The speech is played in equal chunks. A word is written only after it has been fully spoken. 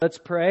Let's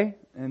pray,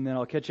 and then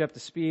I'll catch you up to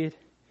speed,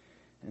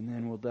 and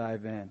then we'll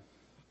dive in.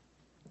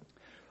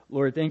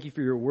 Lord, thank you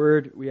for your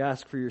word. We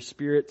ask for your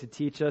Spirit to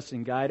teach us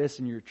and guide us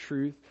in your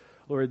truth.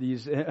 Lord,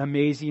 these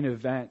amazing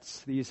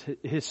events, these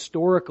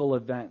historical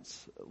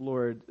events,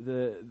 Lord,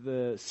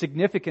 the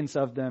significance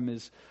of them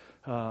is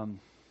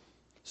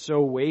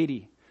so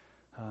weighty,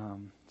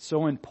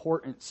 so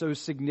important, so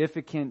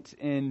significant.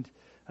 And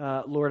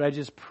Lord, I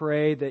just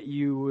pray that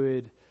you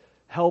would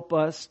help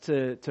us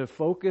to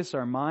focus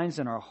our minds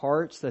and our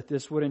hearts, that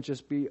this wouldn't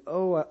just be,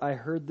 oh, I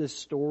heard this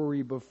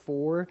story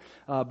before,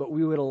 but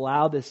we would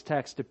allow this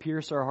text to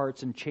pierce our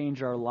hearts and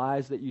change our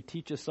lives, that you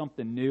teach us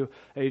something new,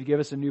 that you'd give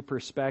us a new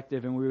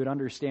perspective, and we would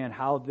understand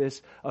how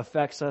this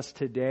affects us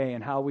today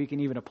and how we can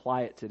even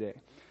apply it today.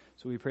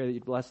 So we pray that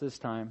you'd bless this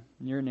time.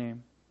 In your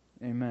name,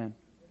 amen.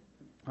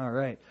 All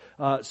right.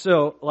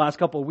 So last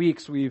couple of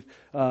weeks we've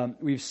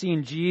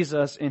seen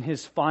Jesus in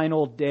his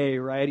final day,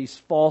 right? He's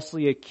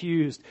falsely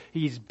accused,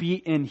 he's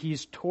beaten,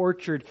 he's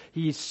tortured,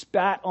 he's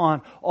spat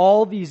on.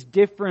 All these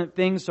different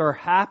things are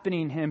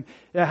happening to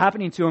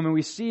him, and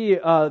we see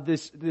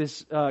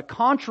this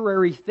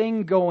contrary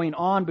thing going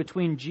on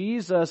between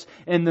Jesus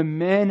and the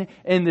men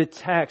in the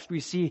text. We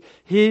see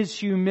his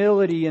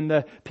humility and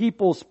the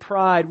people's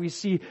pride. We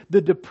see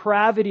the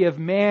depravity of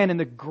man and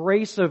the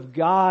grace of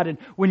God. And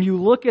when you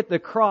look at the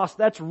cross,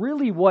 that's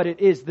really what it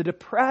is. The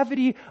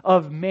depravity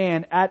of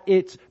man at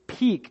its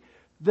peak,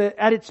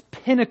 at its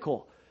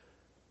pinnacle.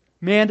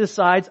 Man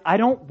decides, I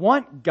don't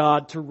want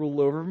God to rule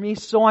over me,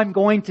 so I'm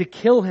going to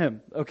kill him.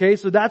 Okay,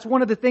 so that's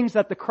one of the things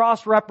that the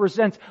cross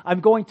represents.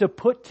 I'm going to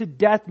put to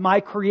death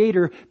my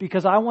Creator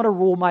because I want to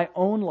rule my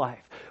own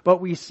life.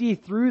 But we see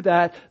through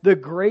that the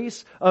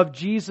grace of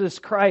Jesus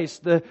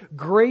Christ, the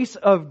grace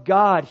of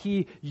God.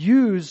 He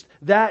used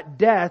that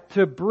death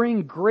to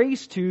bring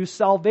grace to,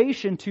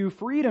 salvation to,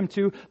 freedom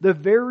to the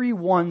very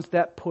ones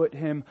that put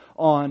him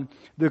on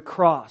the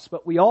cross.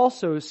 But we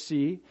also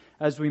see,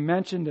 as we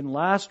mentioned in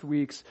last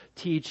week's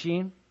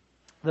teaching,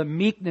 the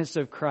meekness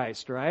of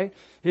Christ, right?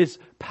 His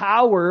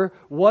power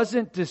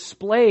wasn't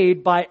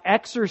displayed by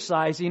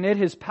exercising it.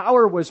 His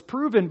power was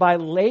proven by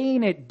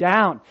laying it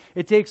down.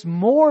 It takes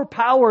more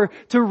power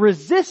to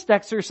resist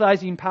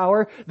exercising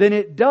power than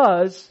it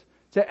does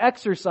to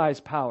exercise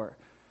power.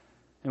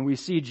 And we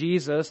see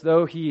Jesus,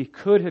 though he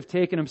could have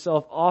taken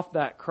himself off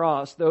that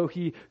cross, though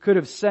he could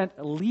have sent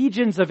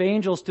legions of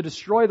angels to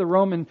destroy the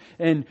Roman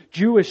and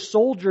Jewish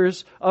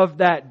soldiers of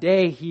that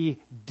day, he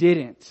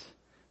didn't,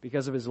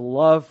 because of his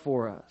love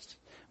for us.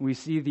 We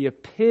see the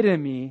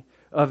epitome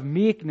of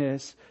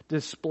meekness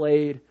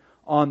displayed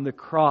on the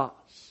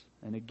cross.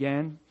 And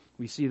again,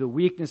 we see the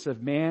weakness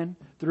of man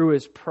through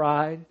his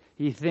pride.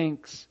 He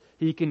thinks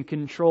he can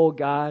control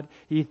God.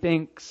 He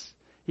thinks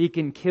he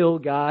can kill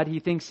God. He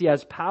thinks he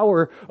has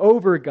power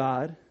over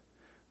God.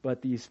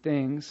 But these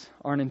things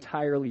aren't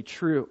entirely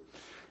true.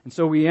 And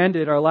so we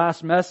ended our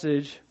last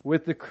message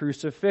with the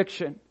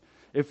crucifixion.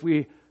 If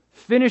we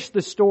finish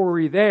the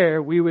story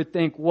there, we would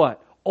think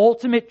what?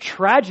 Ultimate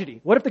tragedy.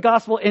 What if the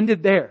gospel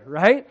ended there,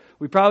 right?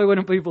 We probably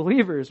wouldn't be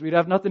believers. We'd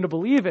have nothing to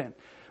believe in.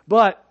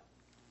 But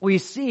we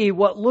see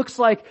what looks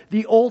like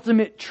the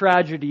ultimate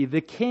tragedy.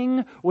 The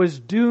king was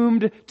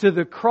doomed to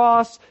the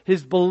cross.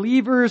 His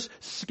believers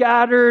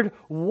scattered.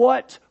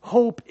 What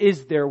hope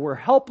is there? We're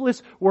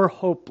helpless. We're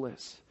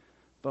hopeless.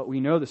 But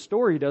we know the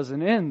story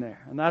doesn't end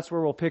there. And that's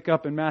where we'll pick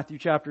up in Matthew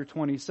chapter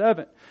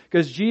 27.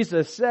 Because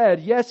Jesus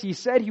said, yes, he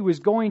said he was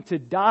going to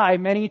die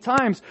many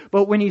times.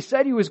 But when he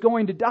said he was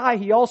going to die,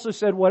 he also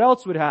said what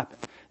else would happen?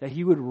 That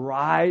he would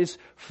rise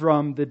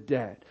from the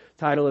dead.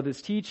 Title of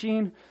this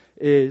teaching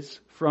is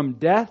From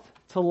Death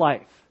to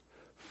Life.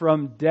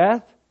 From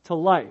Death to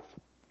Life.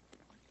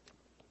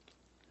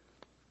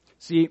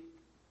 See,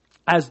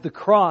 as the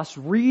cross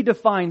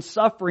redefined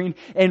suffering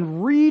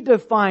and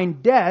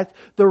redefined death,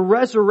 the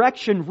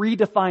resurrection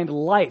redefined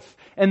life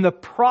and the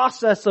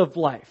process of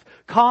life.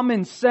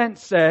 Common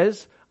sense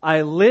says,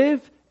 I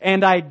live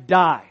and I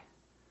die.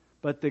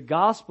 But the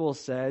gospel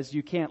says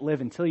you can't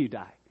live until you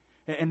die.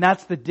 And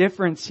that's the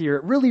difference here.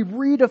 It really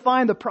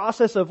redefined the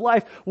process of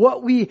life.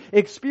 What we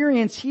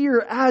experience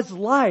here as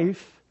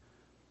life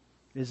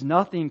is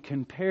nothing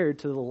compared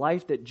to the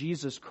life that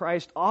Jesus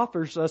Christ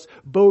offers us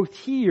both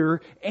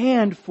here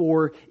and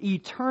for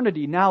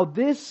eternity. Now,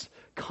 this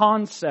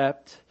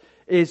concept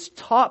is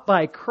taught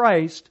by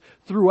Christ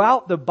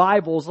throughout the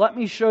Bibles. Let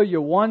me show you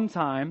one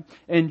time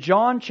in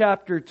John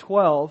chapter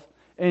 12.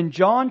 In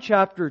John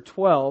chapter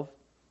 12,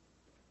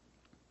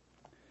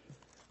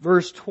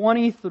 verse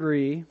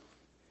 23,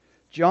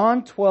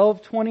 John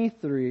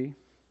 12:23,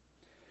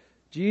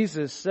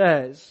 Jesus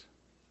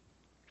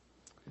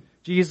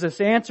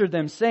answered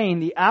them, saying,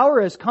 the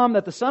hour has come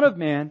that the Son of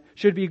Man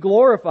should be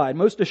glorified.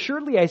 Most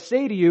assuredly I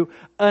say to you,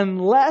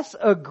 unless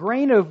a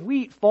grain of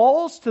wheat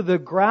falls to the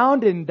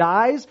ground and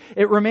dies,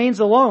 it remains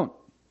alone.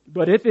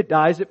 But if it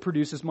dies, it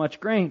produces much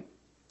grain.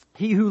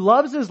 He who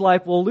loves his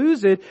life will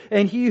lose it,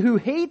 and he who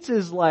hates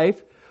his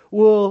life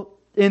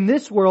in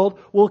this world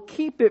will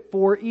keep it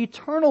for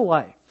eternal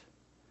life.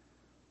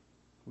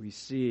 We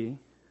see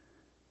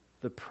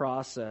the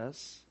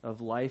process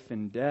of life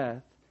and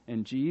death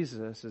in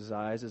Jesus'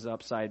 eyes is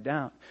upside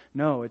down.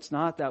 No, it's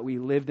not that we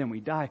live then we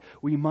die.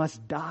 We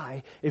must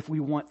die if we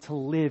want to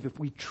live. If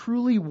we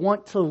truly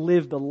want to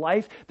live the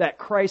life that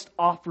Christ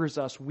offers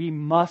us, we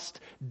must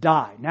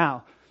die.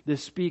 Now,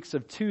 this speaks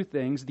of two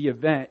things. The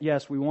event,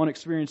 yes, we won't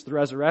experience the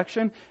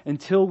resurrection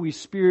until we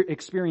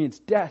experience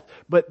death.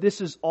 But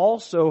this is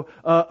also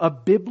a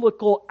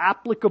biblical,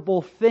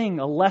 applicable thing,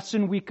 a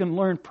lesson we can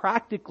learn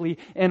practically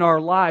in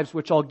our lives,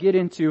 which I'll get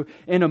into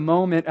in a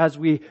moment as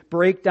we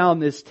break down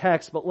this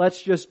text. But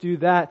let's just do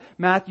that.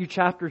 Matthew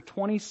chapter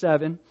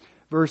 27,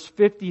 verse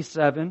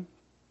 57.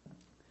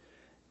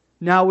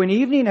 Now when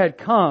evening had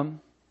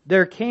come,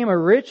 there came a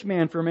rich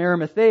man from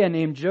Arimathea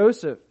named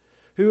Joseph,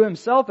 who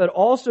himself had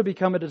also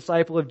become a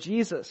disciple of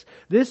Jesus.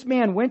 This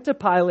man went to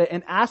Pilate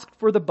and asked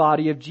for the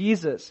body of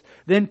Jesus.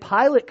 Then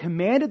Pilate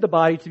commanded the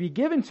body to be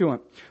given to him.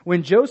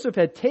 When Joseph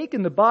had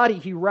taken the body,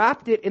 he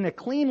wrapped it in a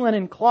clean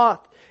linen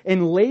cloth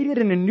and laid it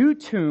in a new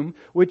tomb,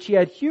 which he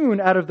had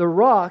hewn out of the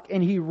rock,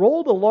 and he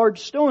rolled a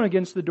large stone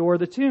against the door of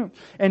the tomb,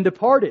 and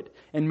departed.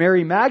 And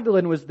Mary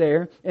Magdalene was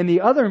there, and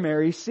the other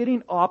Mary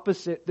sitting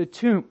opposite the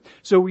tomb.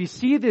 So we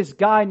see this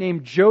guy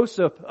named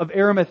Joseph of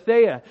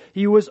Arimathea.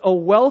 He was a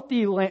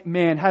wealthy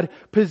man, had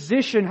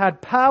position,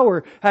 had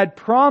power, had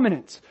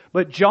prominence.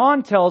 But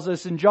John tells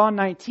us in John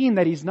 19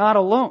 that he's not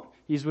alone.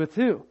 He's with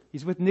who?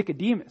 He's with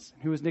Nicodemus.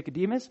 Who was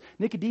Nicodemus?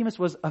 Nicodemus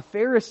was a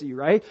Pharisee,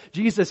 right?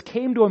 Jesus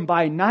came to him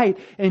by night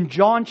in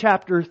John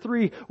chapter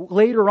 3.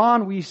 Later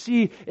on we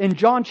see in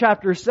John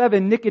chapter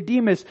 7,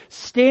 Nicodemus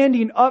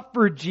standing up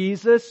for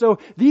Jesus. So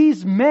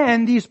these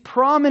men, these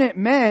prominent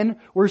men,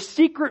 were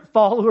secret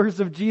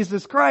followers of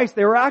Jesus Christ.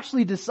 They were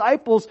actually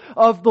disciples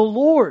of the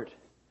Lord.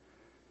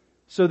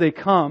 So they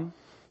come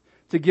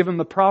to give him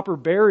the proper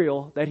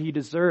burial that he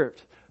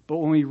deserved. But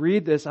when we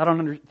read this, I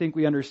don't think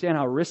we understand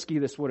how risky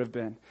this would have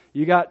been.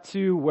 You got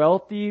two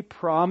wealthy,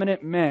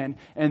 prominent men,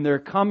 and they're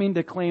coming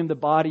to claim the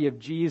body of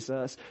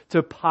Jesus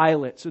to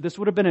Pilate. So this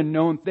would have been a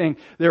known thing.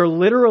 They're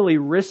literally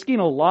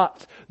risking a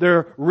lot.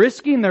 They're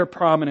risking their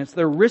prominence.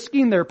 They're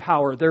risking their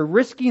power. They're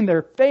risking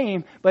their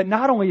fame. But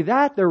not only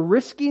that, they're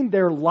risking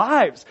their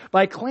lives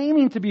by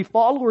claiming to be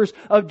followers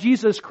of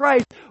Jesus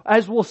Christ.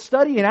 As we'll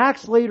study in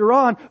Acts later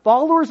on,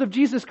 followers of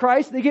Jesus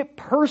Christ, they get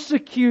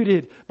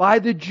persecuted by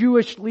the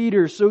Jewish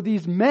leaders. So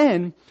these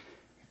men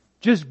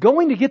just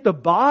going to get the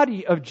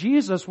body of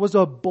Jesus was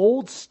a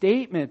bold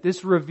statement.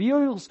 This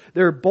reveals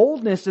their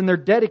boldness and their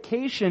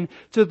dedication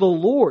to the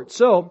Lord.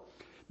 So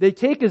they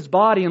take his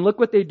body, and look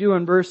what they do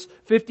in verse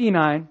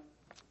 59.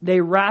 They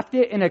wrapped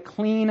it in a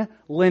clean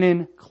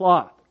linen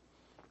cloth.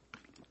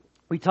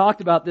 We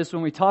talked about this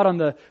when we taught on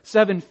the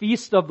 7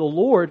 feasts of the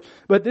Lord,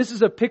 but this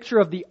is a picture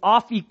of the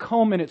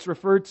afikomen it's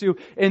referred to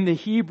in the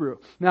Hebrew.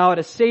 Now at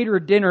a Seder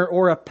dinner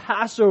or a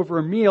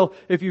Passover meal,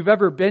 if you've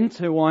ever been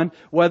to one,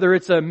 whether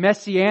it's a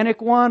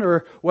Messianic one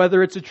or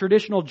whether it's a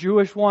traditional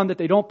Jewish one that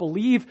they don't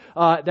believe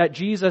that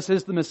Jesus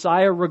is the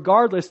Messiah,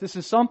 regardless, this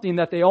is something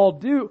that they all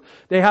do.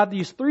 They have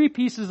these 3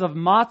 pieces of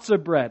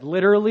matzah bread,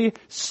 literally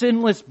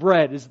sinless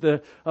bread is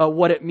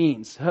what it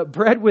means.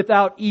 Bread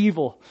without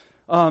evil.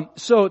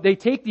 So they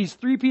take these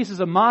 3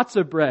 pieces of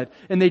matzah bread,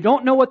 and they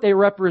don't know what they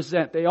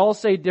represent. They all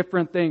say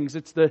different things.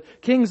 It's the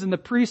kings and the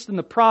priests and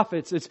the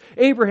prophets. It's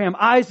Abraham,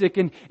 Isaac,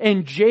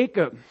 and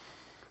Jacob.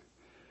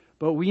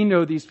 But we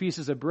know these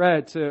pieces of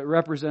bread to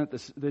represent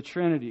the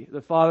Trinity,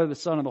 the Father, the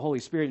Son, and the Holy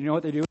Spirit. You know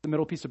what they do with the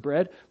middle piece of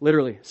bread?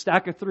 Literally,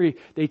 stack of 3.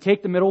 They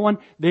take the middle one,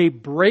 they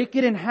break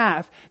it in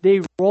half, they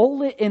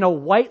roll it in a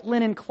white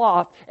linen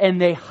cloth, and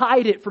they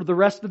hide it for the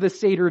rest of the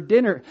Seder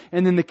dinner.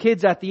 And then the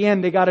kids at the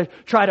end, they got to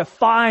try to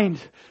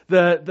find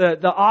the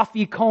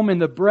afikomen,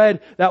 the bread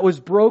that was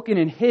broken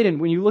and hidden.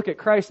 When you look at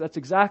Christ, that's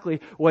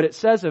exactly what it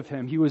says of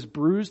him. He was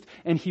bruised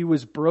and he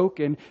was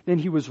broken. Then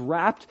he was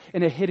wrapped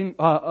in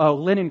a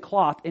linen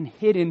cloth and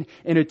hidden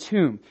in a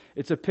tomb.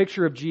 It's a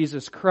picture of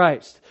Jesus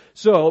Christ.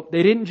 So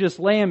they didn't just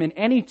lay him in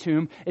any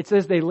tomb. It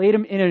says they laid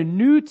him in a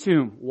new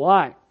tomb.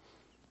 Why?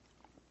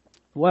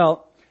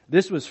 Well,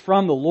 this was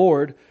from the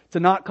Lord to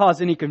not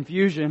cause any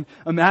confusion.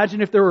 Imagine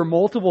if there were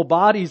multiple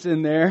bodies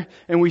in there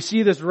and we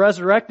see this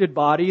resurrected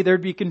body,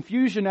 there'd be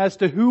confusion as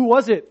to who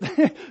was it?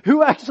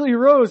 Who actually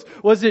rose?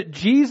 Was it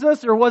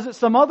Jesus or was it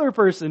some other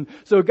person?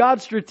 So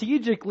God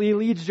strategically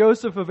leads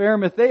Joseph of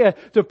Arimathea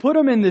to put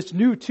him in this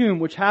new tomb,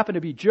 which happened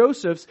to be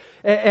Joseph's,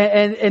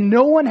 and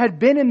no one had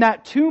been in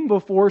that tomb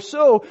before,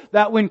 so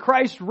that when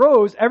Christ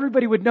rose,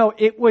 everybody would know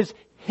it was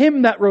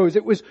him that rose.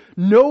 It was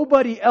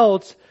nobody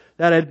else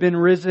that had been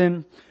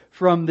risen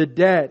from the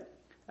dead.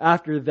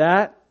 After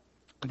that,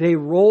 they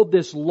rolled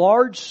this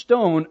large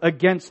stone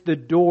against the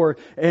door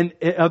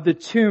of the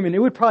tomb. And it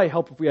would probably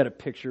help if we had a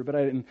picture, but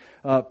I didn't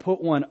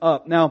put one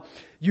up. Now,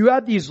 you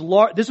had these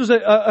this was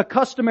a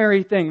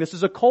customary thing. This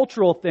is a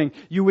cultural thing.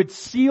 You would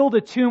seal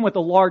the tomb with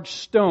a large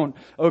stone.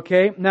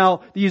 Okay?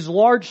 Now, these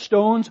large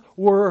stones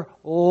were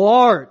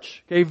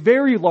large. Okay?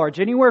 Very large.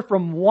 Anywhere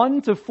from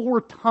 1 to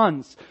 4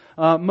 tons.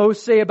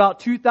 Most say about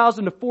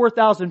 2,000 to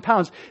 4,000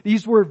 pounds.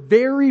 These were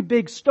very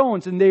big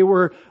stones, and they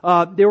were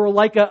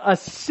like a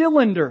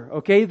cylinder,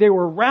 okay? They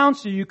were round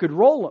so you could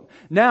roll them.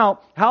 Now,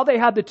 how they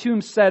had the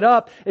tomb set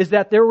up is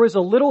that there was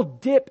a little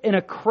dip in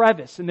a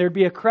crevice, and there'd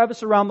be a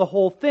crevice around the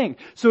whole thing.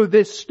 So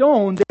this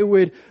stone, they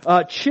would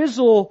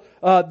chisel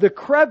the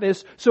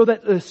crevice so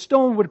that the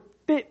stone would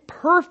fit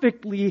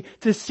perfectly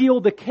to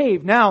seal the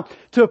cave. Now,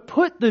 to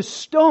put the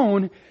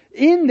stone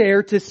in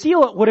there to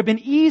seal it would have been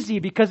easy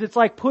because it's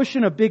like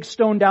pushing a big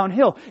stone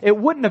downhill. It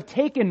wouldn't have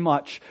taken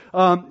much.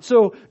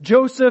 So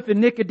Joseph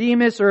and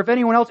Nicodemus, or if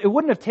anyone else, it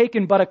wouldn't have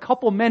taken but a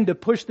couple men to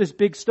push this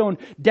big stone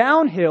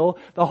downhill.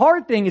 The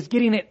hard thing is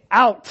getting it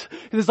out.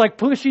 It's like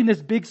pushing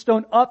this big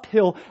stone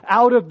uphill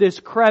out of this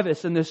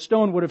crevice, and this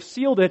stone would have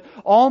sealed it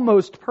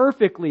almost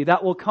perfectly.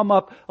 That will come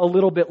up a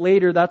little bit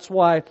later. That's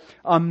why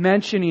I'm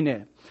mentioning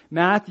it.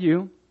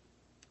 Matthew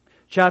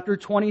chapter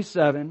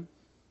 27.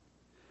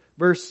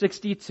 Verse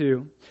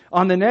 62,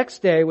 on the next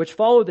day, which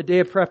followed the day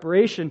of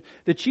preparation,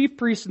 the chief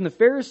priests and the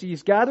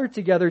Pharisees gathered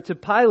together to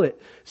Pilate,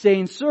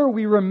 saying, Sir,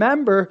 we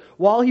remember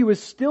while he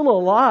was still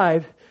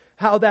alive,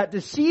 how that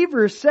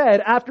deceiver said,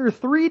 after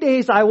 3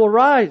 days I will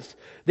rise.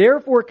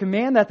 Therefore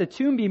command that the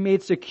tomb be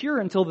made secure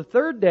until the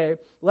third day,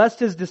 lest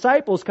his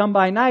disciples come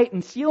by night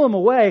and seal him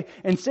away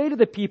and say to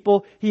the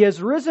people, he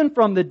has risen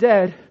from the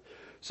dead.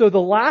 So the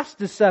last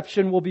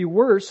deception will be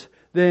worse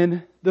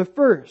than the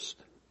first.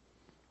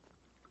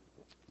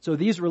 So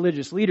these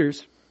religious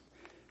leaders,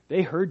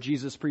 they heard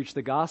Jesus preach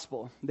the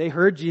gospel. They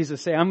heard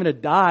Jesus say, I'm going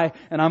to die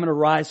and I'm going to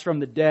rise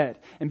from the dead.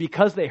 And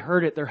because they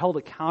heard it, they're held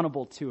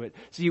accountable to it.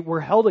 See, we're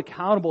held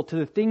accountable to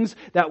the things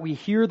that we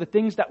hear, the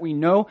things that we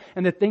know,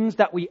 and the things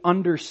that we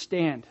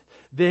understand.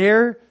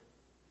 They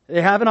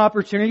have an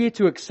opportunity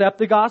to accept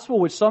the gospel,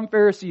 which some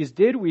Pharisees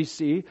did, we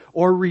see,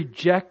 or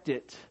reject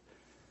it.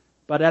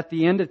 But at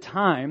the end of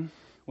time,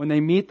 when they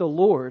meet the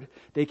Lord,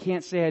 they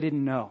can't say, I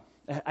didn't know.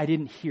 I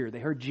didn't hear. They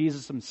heard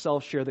Jesus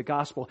himself share the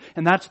gospel.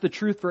 And that's the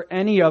truth for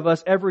any of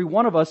us, every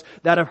one of us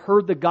that have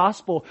heard the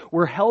gospel.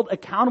 We're held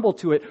accountable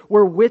to it.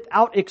 We're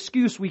without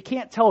excuse. We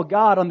can't tell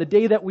God on the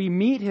day that we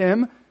meet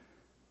him,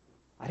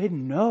 I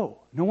didn't know.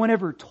 No one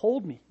ever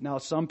told me. Now,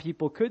 some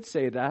people could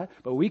say that,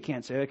 but we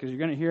can't say that because you're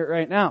going to hear it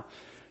right now.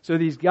 So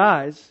these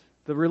guys,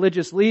 the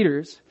religious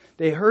leaders,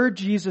 they heard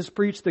Jesus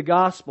preach the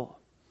gospel.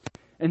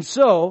 And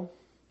so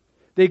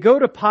they go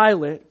to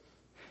Pilate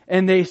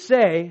and they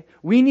say,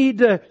 we need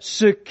to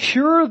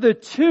secure the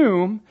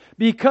tomb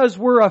because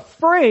we're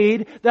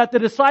afraid that the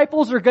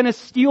disciples are going to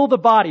steal the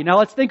body. Now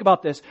let's think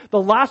about this.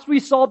 The last we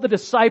saw the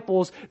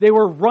disciples, they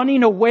were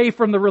running away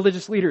from the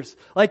religious leaders.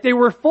 Like they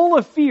were full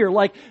of fear.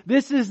 Like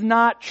this is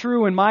not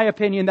true in my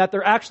opinion that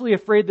they're actually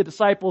afraid the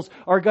disciples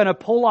are going to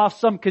pull off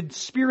some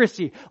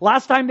conspiracy.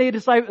 Last time they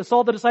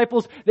saw the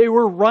disciples, they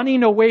were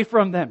running away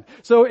from them.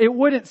 So it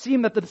wouldn't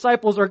seem that the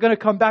disciples are going to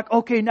come back.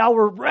 Okay, now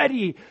we're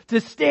ready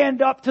to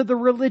stand up to the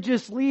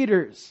religious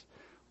leaders.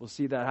 We'll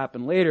see that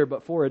happen later,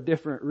 but for a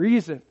different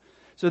reason.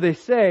 So they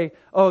say,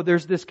 oh,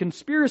 there's this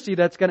conspiracy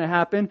that's going to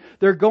happen.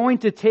 They're going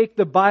to take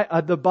the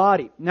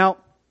body. Now,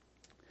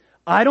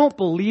 I don't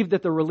believe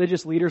that the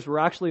religious leaders were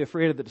actually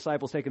afraid of the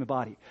disciples taking the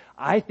body.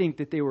 I think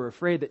that they were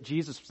afraid that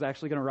Jesus was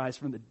actually going to rise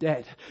from the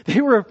dead.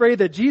 They were afraid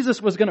that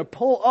Jesus was going to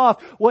pull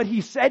off what he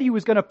said he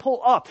was going to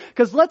pull off.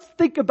 Because let's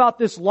think about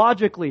this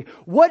logically.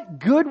 What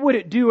good would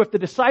it do if the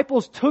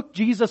disciples took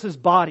Jesus'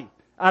 body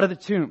out of the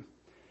tomb?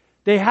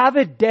 They have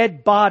a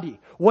dead body.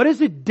 What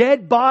is a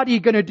dead body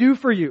going to do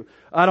for you?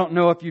 I don't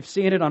know if you've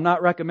seen it. I'm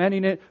not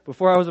recommending it.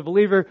 Before I was a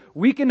believer,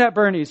 Weekend at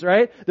Bernie's,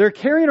 right? They're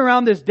carrying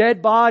around this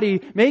dead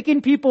body,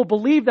 making people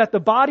believe that the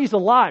body's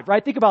alive,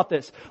 right? Think about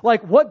this.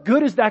 Like, what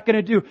good is that going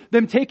to do?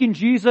 Them taking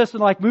Jesus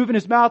and like moving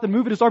his mouth and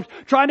moving his arms,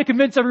 trying to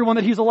convince everyone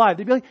that he's alive.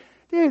 They'd be like,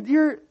 dude,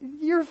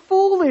 you're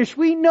foolish.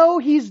 We know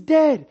he's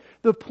dead.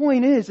 The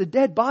point is, a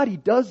dead body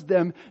does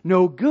them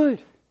no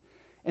good.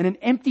 And an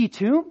empty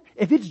tomb,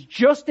 if it's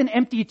just an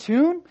empty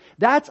tomb,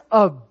 that's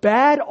a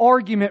bad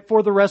argument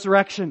for the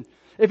resurrection.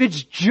 If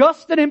it's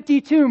just an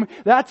empty tomb,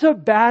 that's a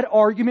bad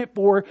argument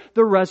for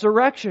the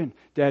resurrection.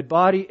 Dead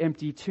body,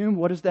 empty tomb,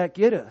 what does that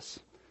get us?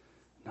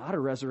 Not a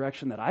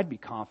resurrection that I'd be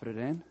confident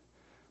in,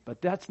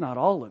 but that's not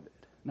all of it.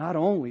 Not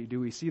only do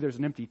we see there's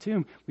an empty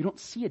tomb, we don't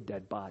see a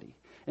dead body.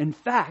 In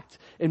fact,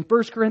 in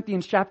 1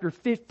 Corinthians chapter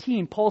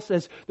 15, Paul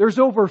says, there's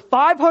over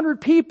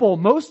 500 people,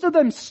 most of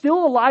them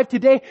still alive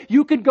today.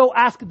 You could go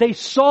ask, they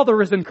saw the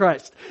risen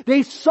Christ.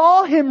 They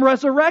saw him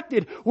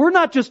resurrected. We're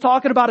not just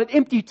talking about an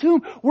empty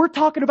tomb. We're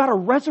talking about a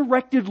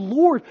resurrected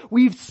Lord.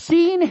 We've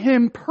seen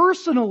him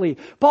personally.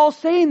 Paul's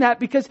saying that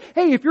because,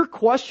 hey, if you're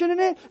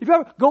questioning it, if you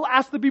ever, go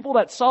ask the people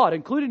that saw it,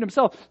 including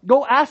himself.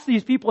 Go ask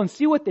these people and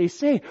see what they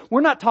say. We're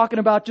not talking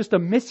about just a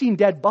missing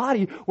dead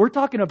body. We're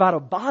talking about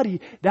a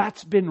body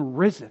that's been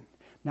risen.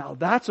 Now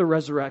that's a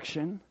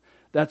resurrection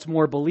that's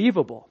more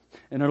believable.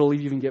 And it'll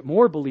even get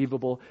more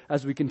believable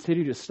as we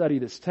continue to study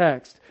this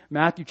text.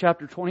 Matthew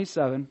chapter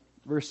 27,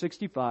 verse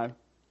 65.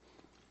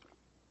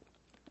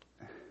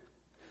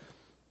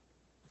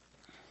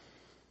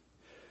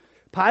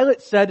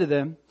 Pilate said to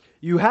them,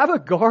 You have a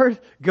guard,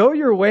 go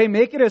your way,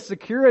 make it as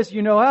secure as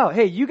you know how.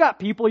 Hey, you got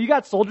people, you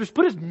got soldiers,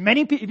 put as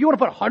many people, if you want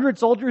to put 100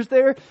 soldiers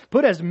there,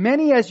 put as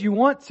many as you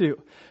want to.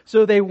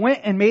 So they went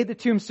and made the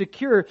tomb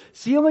secure,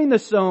 sealing the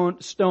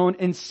stone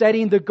and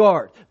setting the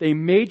guard. They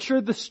made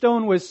sure the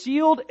stone was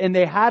sealed and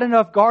they had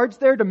enough guards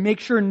there to make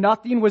sure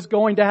nothing was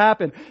going to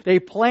happen. They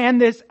planned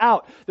this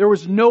out. There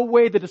was no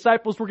way the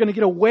disciples were going to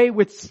get away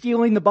with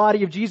stealing the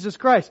body of Jesus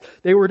Christ.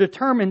 They were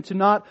determined to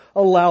not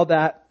allow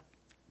that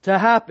to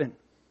happen.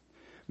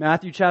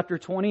 Matthew chapter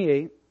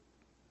 28,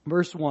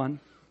 verse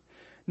 1.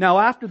 Now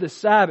after the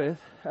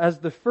Sabbath, as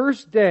the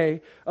first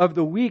day of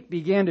the week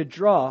began to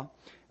draw,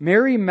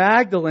 Mary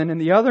Magdalene and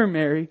the other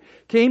Mary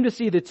came to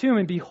see the tomb,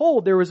 and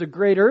behold, there was a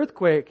great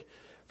earthquake.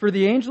 For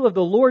the angel of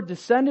the Lord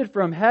descended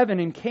from heaven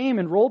and came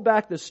and rolled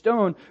back the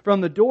stone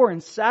from the door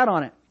and sat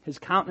on it. His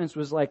countenance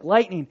was like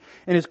lightning,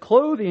 and his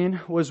clothing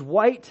was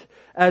white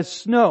as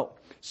snow.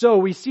 So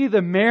we see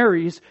the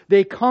Marys,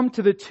 they come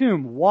to the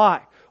tomb.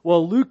 Why?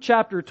 Well, Luke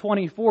chapter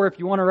 24, if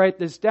you want to write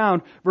this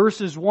down,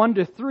 verses 1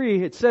 to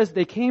 3, it says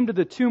they came to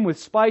the tomb with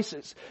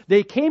spices.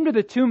 They came to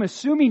the tomb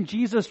assuming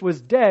Jesus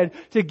was dead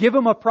to give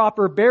him a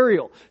proper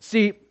burial.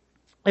 See,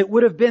 it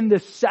would have been the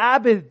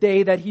Sabbath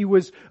day that he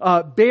was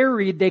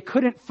buried. They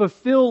couldn't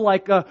fulfill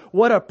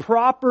what a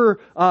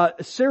proper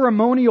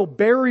ceremonial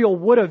burial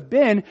would have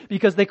been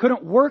because they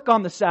couldn't work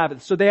on the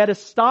Sabbath. So they had to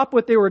stop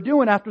what they were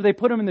doing after they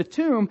put him in the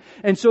tomb.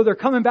 And so they're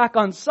coming back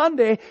on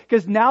Sunday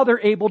because now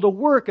they're able to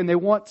work and they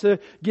want to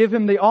give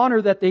him the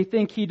honor that they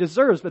think he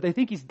deserves. But they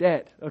think he's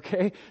dead,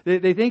 okay?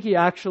 They think he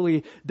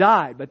actually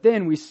died. But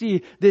then we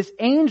see this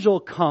angel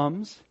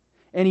comes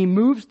and he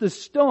moves the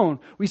stone.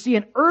 We see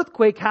an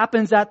earthquake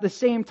happens at the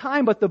same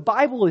time, but the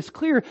Bible is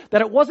clear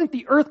that it wasn't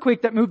the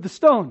earthquake that moved the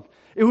stone.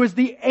 It was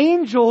the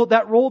angel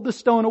that rolled the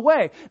stone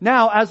away.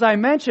 Now, as I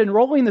mentioned,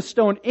 rolling the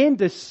stone in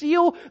to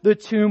seal the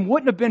tomb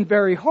wouldn't have been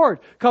very hard.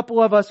 A couple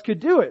of us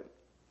could do it.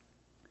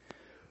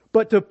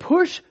 But to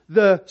push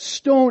the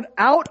stone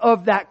out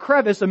of that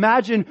crevice,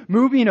 imagine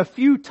moving a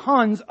few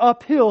tons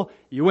uphill,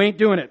 you ain't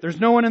doing it.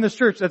 There's no one in this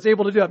church that's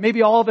able to do it.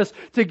 Maybe all of us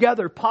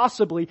together,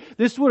 possibly.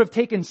 This would have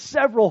taken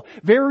several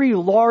very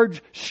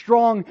large,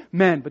 strong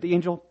men. But the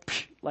angel,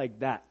 like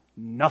that.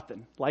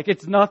 Nothing. Like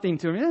it's nothing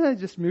to him.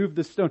 Just move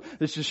the stone.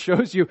 This just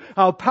shows you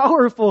how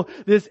powerful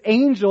this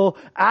angel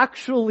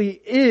actually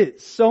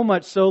is. So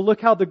much so,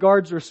 look how the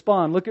guards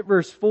respond. Look at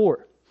verse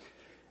 4.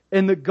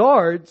 And the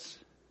guards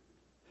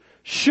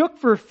shook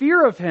for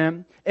fear of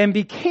him and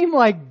became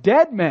like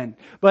dead men.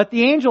 But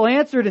the angel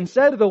answered and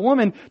said to the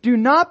woman, do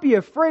not be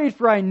afraid,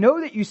 for I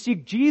know that you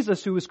seek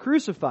Jesus who was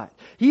crucified.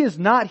 He is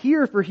not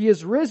here, for he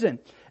is risen.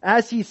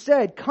 As he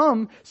said,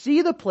 come,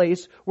 see the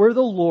place where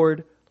the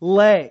Lord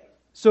lay.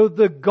 So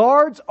the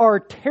guards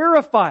are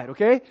terrified,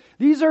 okay?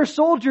 These are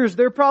soldiers.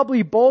 They're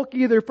probably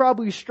bulky. They're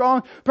probably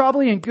strong,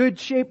 probably in good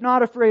shape,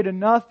 not afraid of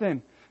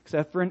nothing.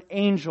 Except for an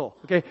angel.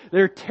 Okay,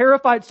 they're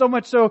terrified so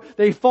much so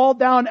they fall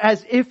down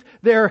as if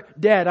they're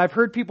dead. I've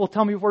heard people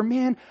tell me before,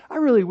 man, I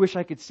really wish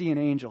I could see an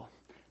angel.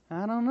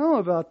 I don't know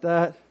about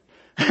that.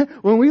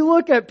 When we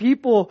look at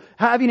people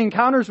having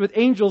encounters with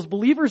angels,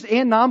 believers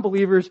and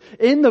non-believers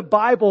in the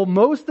Bible,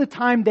 most of the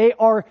time they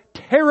are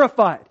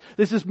terrified.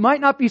 Might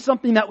not be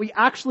something that we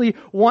actually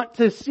want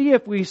to see.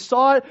 If we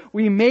saw it,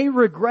 we may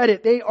regret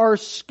it. They are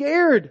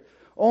scared.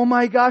 Oh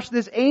my gosh,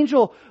 this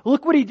angel,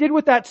 look what he did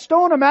with that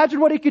stone. Imagine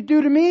what he could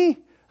do to me.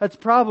 That's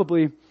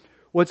probably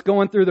what's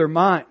going through their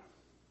mind.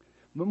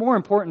 But more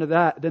important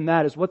than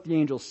that is what the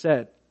angel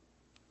said.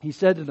 He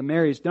said to the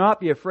Marys, do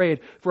not be afraid,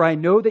 for I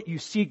know that you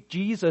seek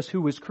Jesus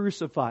who was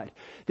crucified.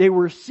 They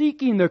were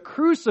seeking the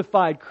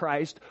crucified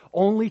Christ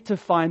only to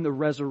find the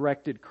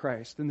resurrected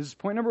Christ. And this is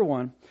point number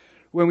 1.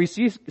 When we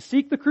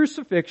seek the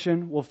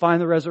crucifixion, we'll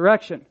find the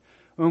resurrection.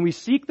 When we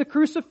seek the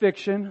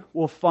crucifixion,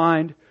 we'll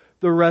find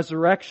the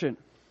resurrection.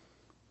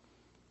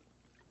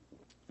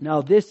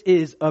 Now this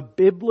is a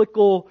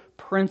biblical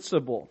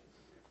principle.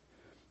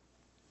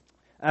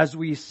 As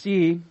we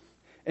see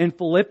in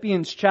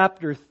Philippians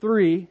chapter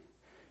 3,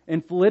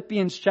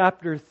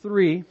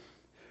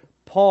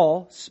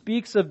 Paul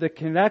speaks of the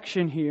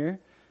connection here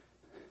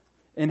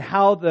and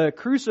how the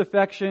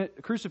crucifixion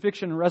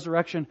and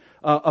resurrection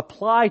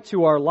apply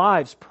to our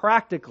lives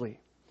practically.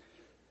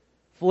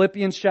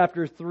 Philippians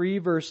chapter 3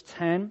 verse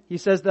 10, he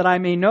says that I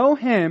may know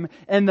Him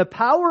and the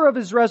power of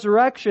His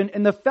resurrection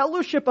and the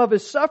fellowship of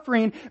His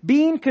suffering,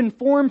 being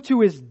conformed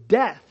to His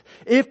death,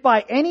 if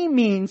by any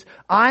means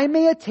I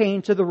may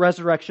attain to the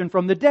resurrection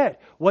from the dead.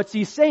 What's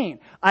he saying?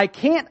 I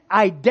can't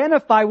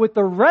identify with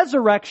the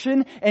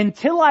resurrection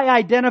until I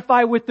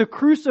identify with the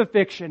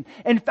crucifixion.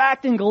 In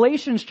fact, in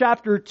Galatians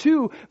chapter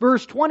 2,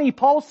 verse 20,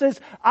 Paul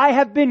says, I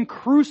have been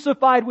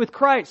crucified with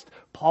Christ.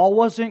 Paul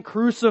wasn't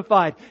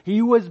crucified.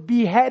 He was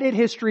beheaded,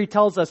 history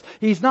tells us.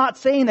 He's not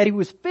saying that he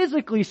was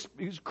physically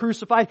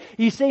crucified.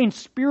 He's saying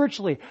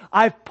spiritually,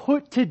 I've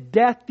put to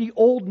death the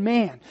old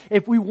man.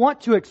 If we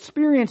want to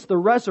experience the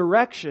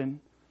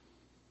resurrection,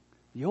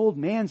 the old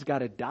man's got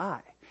to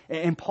die.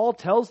 And Paul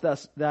tells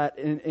us that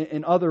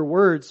in other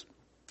words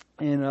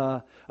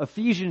in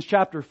Ephesians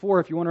chapter 4,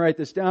 if you want to write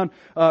this down,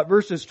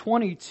 verses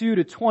 22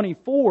 to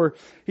 24,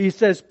 he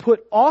says,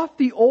 put off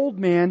the old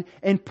man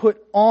and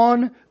put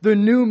on the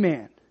new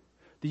man.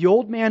 The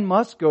old man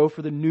must go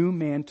for the new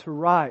man to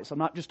rise. I'm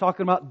not just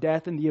talking about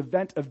death and the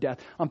event of death.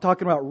 I'm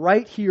talking about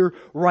right here,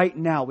 right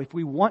now. If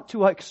we want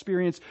to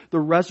experience the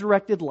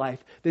resurrected life,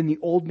 then the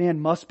old man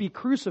must be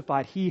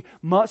crucified. He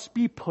must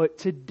be put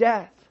to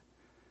death.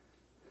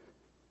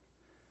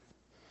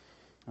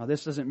 Now,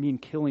 this doesn't mean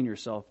killing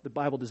yourself. The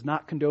Bible does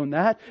not condone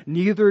that.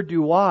 Neither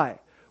do I.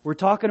 We're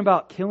talking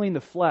about killing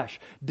the flesh,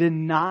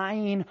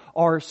 denying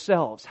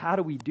ourselves. How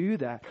do we do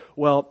that?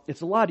 Well, it's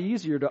a lot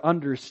easier to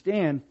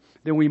understand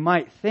than we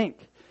might think.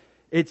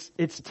 It's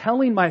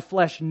telling my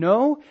flesh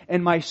no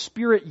and my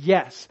spirit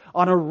yes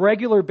on a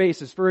regular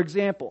basis. For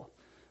example,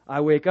 I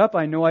wake up,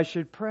 I know I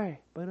should pray,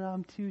 but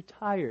I'm too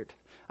tired.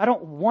 I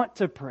don't want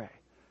to pray.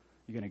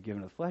 You're going to give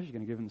in the flesh, you're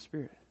going to give in the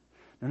spirit.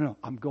 No.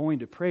 I'm going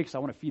to pray because I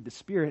want to feed the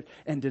Spirit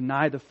and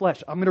deny the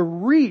flesh. I'm going to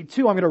read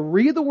too. I'm going to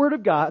read the Word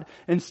of God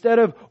instead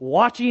of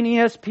watching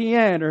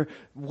ESPN or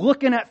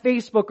looking at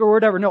Facebook or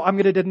whatever. No, I'm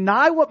going to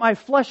deny what my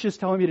flesh is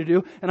telling me to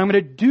do, and I'm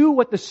going to do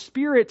what the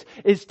Spirit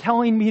is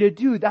telling me to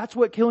do. That's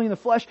what killing the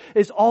flesh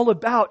is all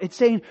about. It's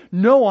saying,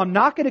 no, I'm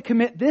not going to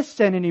commit this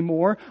sin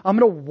anymore. I'm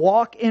going to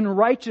walk in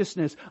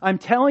righteousness. I'm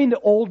telling the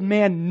old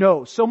man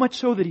no, so much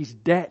so that he's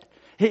dead.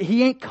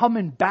 He ain't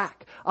coming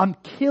back. I'm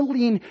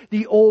killing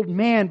the old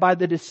man by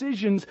the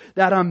decisions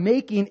that I'm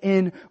making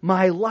in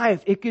my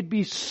life. It could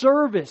be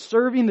service,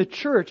 serving the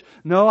church.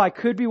 No, I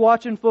could be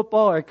watching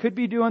football or I could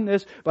be doing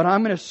this, but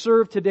I'm going to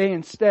serve today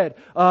instead.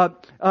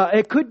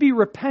 It could be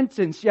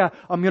repentance. Yeah,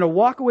 I'm going to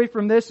walk away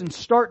from this and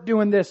start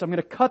doing this. I'm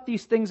going to cut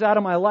these things out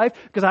of my life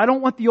because I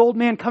don't want the old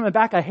man coming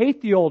back. I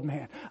hate the old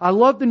man. I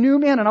love the new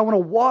man and I want to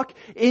walk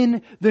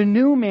in the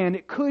new man.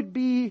 It could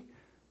be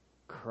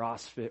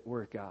CrossFit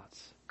workouts.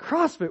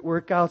 CrossFit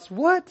workouts,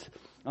 what?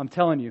 I'm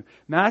telling you,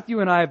 Matthew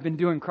and I have been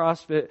doing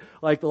CrossFit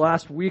like the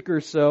last week or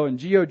so, and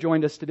Gio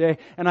joined us today,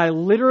 and I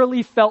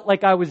literally felt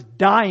like I was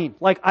dying.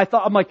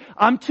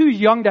 I'm too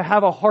young to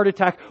have a heart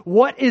attack.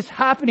 What is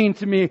happening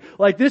to me?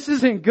 Like, this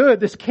isn't good.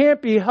 This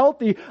can't be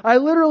healthy. I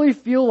literally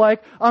feel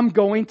like I'm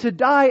going to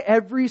die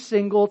every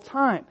single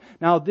time.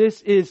 Now,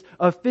 this is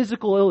a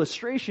physical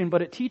illustration,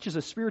 but it teaches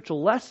a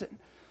spiritual lesson.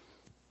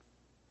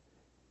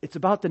 It's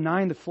about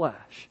denying the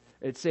flesh.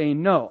 It's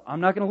saying, no, I'm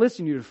not going to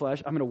listen to you, the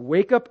flesh. I'm going to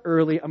wake up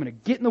early. I'm going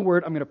to get in the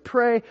Word. I'm going to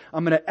pray.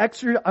 I'm going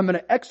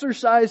to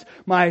exercise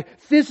my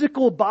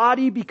physical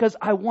body because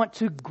I want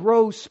to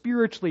grow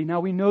spiritually.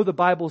 Now we know the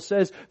Bible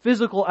says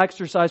physical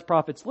exercise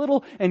profits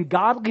little and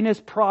godliness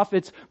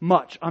profits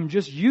much. I'm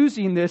just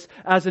using this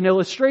as an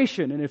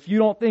illustration. And if you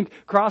don't think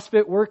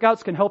CrossFit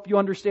workouts can help you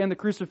understand the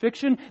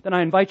crucifixion, then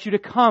I invite you to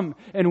come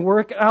and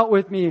work out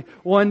with me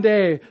one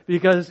day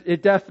because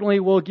it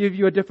definitely will give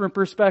you a different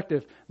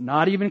perspective.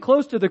 Not even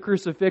close to the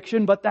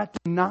crucifixion, but that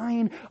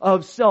denying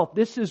of self.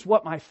 This is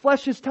what my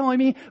flesh is telling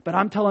me, but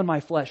I'm telling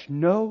my flesh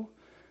no,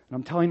 and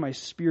I'm telling my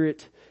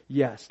spirit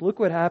yes. Look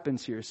what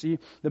happens here. See,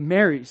 the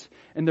Marys,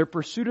 in their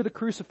pursuit of the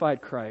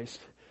crucified Christ,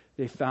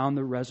 they found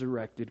the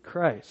resurrected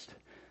Christ.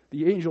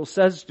 The angel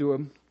says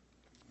to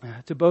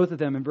both of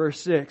them in verse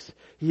 6,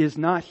 He is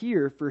not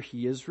here, for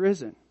He is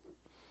risen.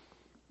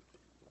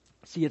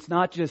 See, it's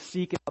not just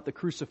seeking out the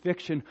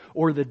crucifixion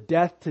or the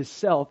death to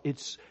self.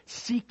 It's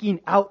seeking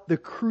out the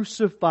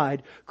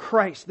crucified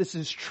Christ. This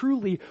is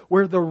truly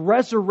where the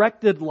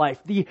resurrected life,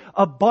 the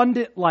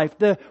abundant life,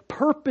 the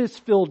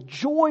purpose-filled,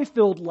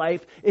 joy-filled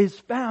life is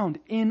found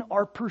in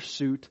our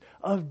pursuit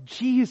of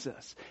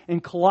Jesus. In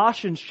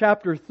Colossians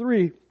chapter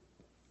 3,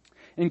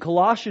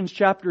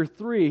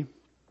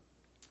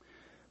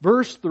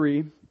 verse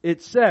 3,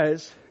 it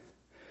says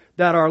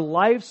that our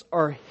lives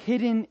are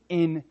hidden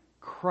in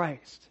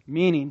Christ,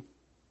 meaning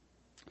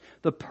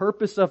the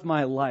purpose of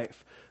my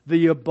life,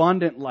 the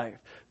abundant life,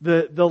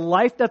 the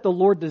life that the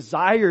Lord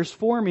desires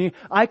for me,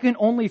 I can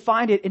only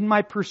find it in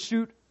my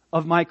pursuit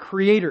of my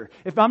Creator.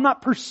 If I'm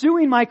not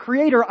pursuing my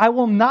Creator, I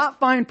will not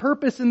find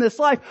purpose in this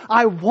life.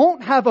 I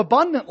won't have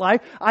abundant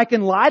life. I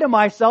can lie to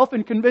myself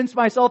and convince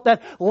myself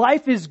that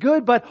life is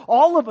good, but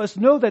all of us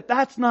know that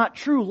that's not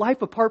true.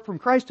 Life apart from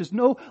Christ is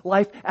no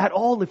life at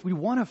all if we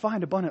want to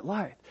find abundant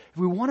life. If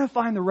we want to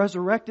find the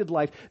resurrected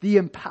life, the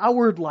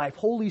empowered life,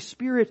 Holy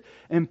Spirit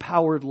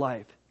empowered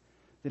life,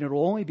 then it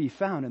will only be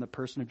found in the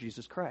person of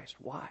Jesus Christ.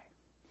 Why?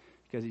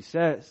 Because He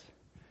says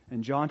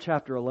in John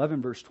chapter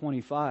 11 verse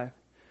 25,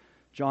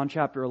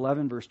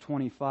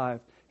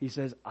 He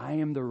says, I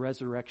am the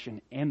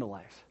resurrection and the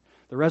life.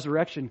 The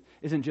resurrection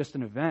isn't just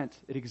an event.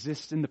 It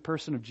exists in the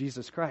person of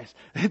Jesus Christ.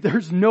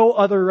 There's no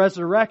other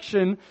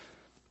resurrection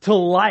to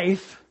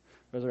life,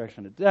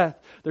 resurrection to death.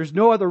 There's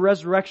no other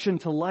resurrection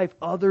to life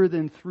other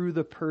than through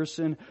the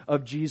person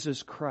of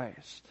Jesus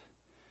Christ.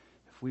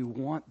 If we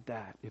want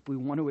that, if we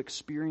want to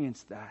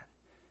experience that,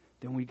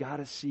 then we got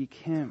to seek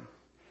Him.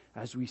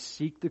 as we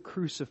seek the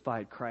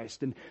crucified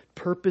Christ and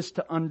purpose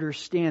to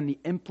understand the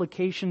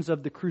implications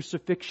of the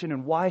crucifixion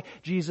and why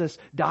Jesus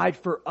died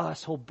for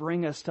us, He'll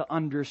bring us to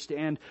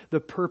understand the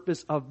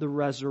purpose of the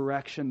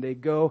resurrection. They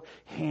go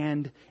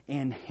hand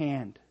in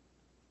hand.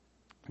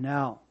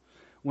 Now,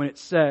 when it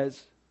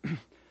says,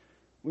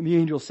 when the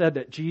angel said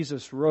that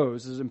Jesus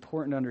rose, is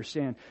important to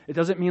understand. It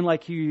doesn't mean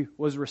like He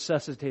was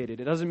resuscitated.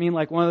 It doesn't mean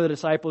like one of the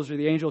disciples or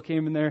the angel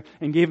came in there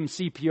and gave him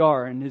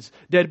CPR and his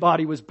dead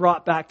body was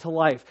brought back to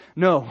life.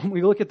 No, when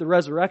we look at the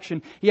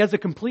resurrection, He has a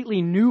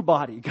completely new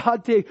body.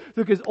 God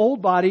took His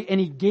old body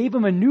and He gave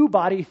Him a new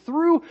body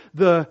through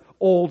the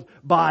old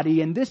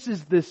body. And this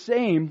is the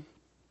same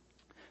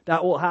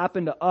that will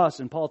happen to us.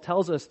 And Paul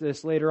tells us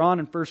this later on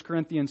in 1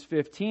 Corinthians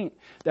 15,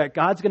 that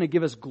God's going to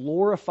give us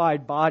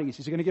glorified bodies.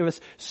 He's going to give us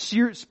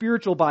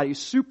spiritual bodies,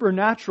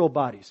 supernatural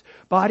bodies,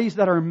 bodies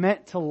that are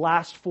meant to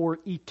last for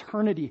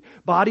eternity,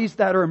 bodies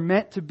that are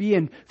meant to be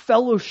in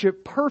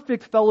fellowship,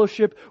 perfect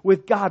fellowship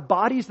with God,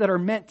 bodies that are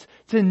meant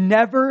to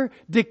never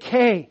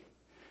decay,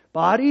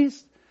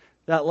 bodies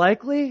that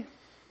likely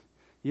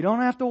you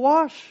don't have to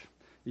wash.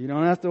 You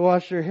don't have to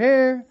wash your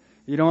hair.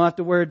 You don't have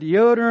to wear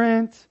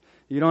deodorant.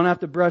 You don't have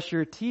to brush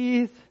your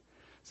teeth.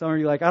 Some of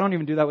you are like, I don't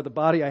even do that with the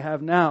body I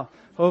have now.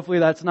 Hopefully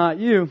that's not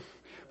you.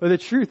 But the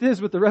truth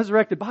is, with the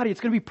resurrected body,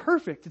 it's going to be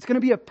perfect. It's going to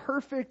be a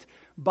perfect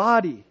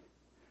body.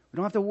 We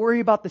don't have to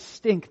worry about the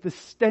stink, the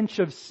stench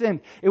of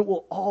sin. It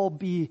will all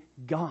be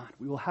gone.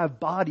 We will have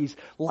bodies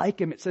like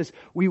Him. It says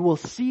we will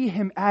see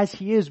Him as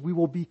He is. We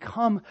will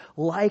become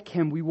like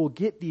Him. We will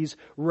get these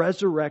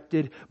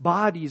resurrected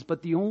bodies.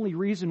 But the only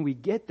reason we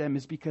get them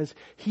is because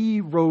He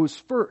rose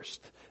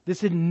first.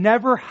 This had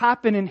never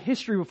happened in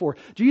history before.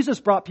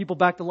 Jesus brought people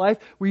back to life.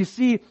 We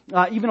see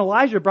even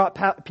Elijah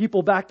brought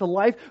people back to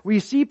life. We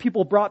see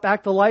people brought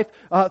back to life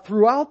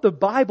throughout the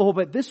Bible,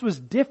 but this was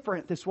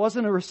different. This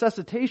wasn't a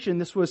resuscitation.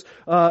 This was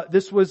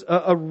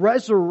a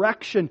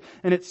resurrection.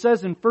 And it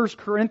says in 1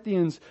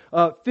 Corinthians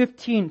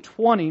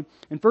 15:20,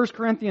 in 1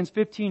 Corinthians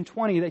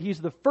 15:20, that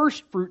He's the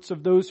first fruits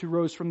of those who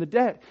rose from the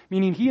dead.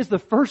 Meaning He is the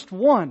first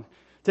one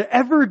to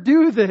ever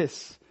do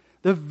this.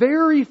 The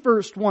very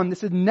first one.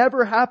 This had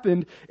never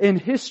happened in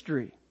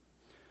history.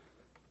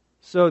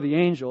 So the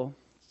angel,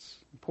 it's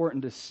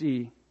important to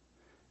see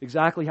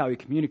exactly how he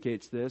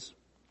communicates this.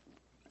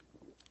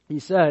 He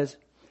says,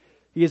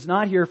 He is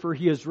not here, for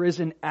He has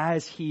risen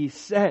as He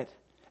said.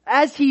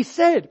 As He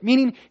said,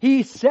 meaning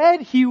He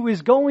said He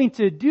was going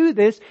to do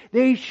this.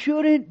 They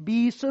shouldn't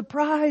be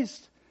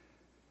surprised.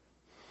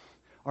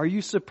 Are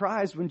you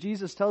surprised when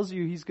Jesus tells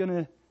you He's going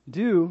to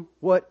do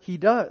what He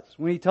does?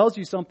 When He tells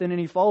you something and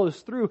He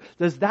follows through,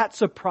 does that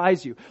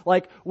surprise you?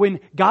 Like when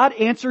God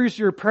answers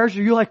your prayers,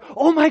 you're like,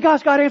 oh my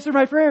gosh, God answered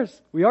my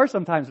prayers. We are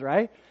sometimes,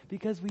 right?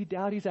 Because we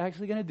doubt He's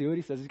actually going to do what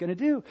He says He's going to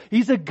do.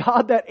 He's a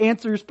God that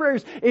answers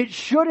prayers. It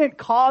shouldn't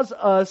cause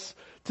us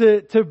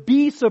to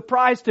be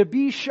surprised, to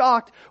be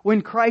shocked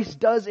when Christ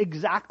does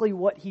exactly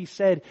what He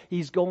said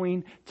He's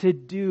going to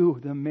do.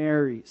 The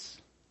Marys.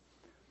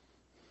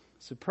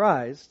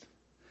 Surprised.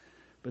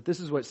 But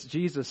this is what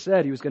Jesus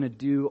said He was going to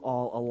do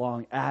all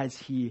along, as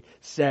He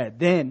said.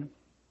 Then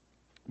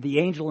the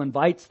angel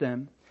invites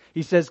them.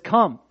 He says,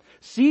 come,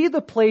 see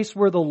the place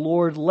where the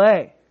Lord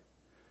lay.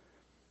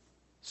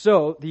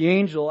 So the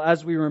angel,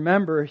 as we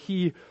remember,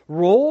 he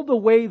rolled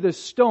away the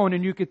stone,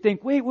 and you could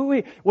think, wait.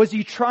 Was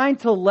He trying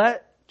to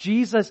let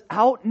Jesus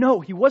out?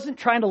 No, He wasn't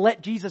trying to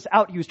let Jesus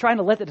out. He was trying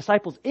to let the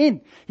disciples in.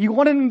 He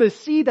wanted them to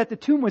see that the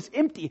tomb was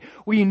empty.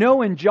 We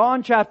know in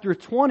John chapter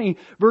 20,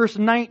 verse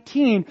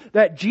 19,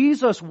 that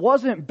Jesus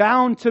wasn't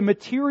bound to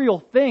material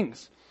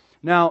things.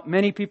 Now,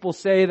 many people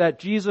say that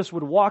Jesus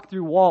would walk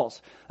through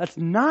walls. That's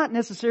not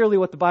necessarily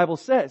what the Bible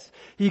says.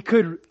 He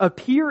could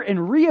appear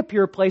and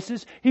reappear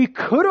places. He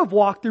could have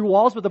walked through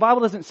walls, but the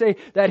Bible doesn't say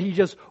that He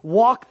just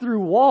walked through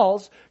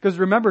walls. Because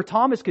remember,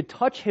 Thomas could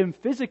touch Him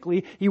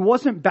physically. He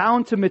wasn't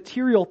bound to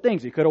material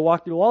things. He could have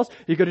walked through walls.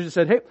 He could have just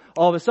said, hey,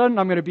 all of a sudden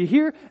I'm going to be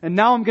here and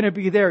now I'm going to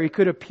be there. He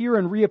could appear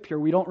and reappear.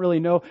 We don't really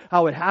know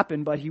how it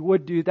happened, but He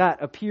would do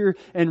that. Appear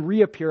and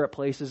reappear at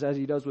places as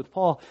He does with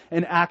Paul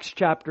in Acts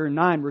chapter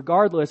 9.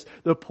 Regardless,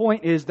 the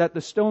point is that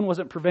the stone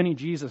wasn't preventing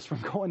Jesus from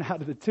going out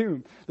of the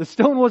tomb. The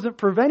stone wasn't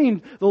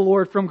preventing the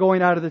Lord from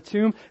going out of the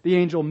tomb. The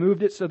angel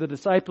moved it so the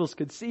disciples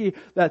could see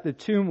that the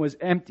tomb was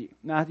empty.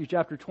 Matthew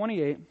chapter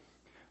 28,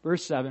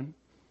 verse 7.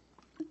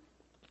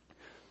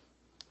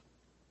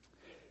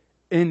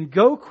 And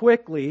go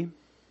quickly.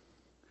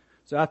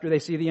 So after they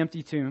see the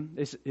empty tomb,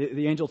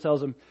 the angel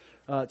tells them,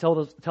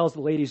 tells the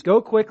ladies,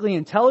 go quickly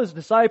and tell His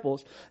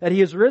disciples that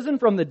He has risen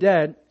from the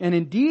dead, and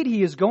indeed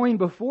He is going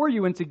before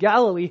you into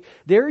Galilee.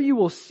 There you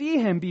will see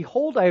Him.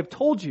 Behold, I have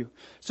told you.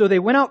 So they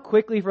went out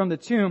quickly from the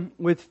tomb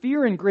with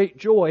fear and great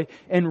joy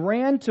and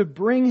ran to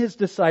bring His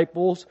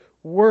disciples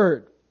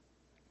word.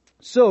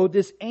 So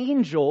this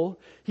angel,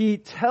 he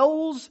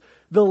tells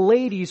the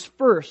ladies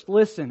first,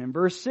 listen, in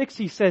verse 6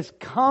 he says,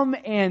 come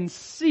and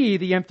see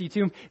the empty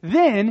tomb.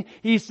 Then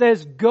he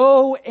says,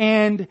 go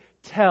and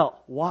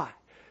tell. Why?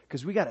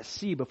 Because we got to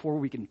see before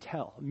we can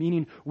tell.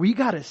 Meaning, we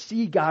got to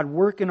see God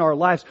work in our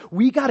lives.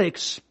 We got to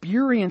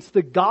experience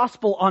the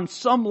gospel on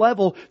some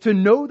level to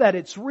know that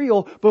it's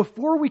real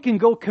before we can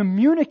go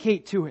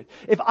communicate to it.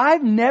 If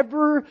I've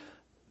never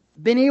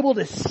been able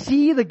to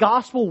see the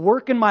gospel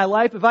work in my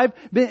life, if I've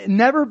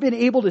never been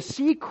able to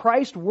see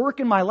Christ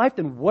work in my life,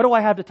 then what do I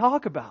have to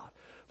talk about?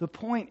 The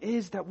point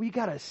is that we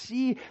got to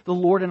see the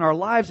Lord in our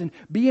lives and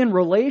be in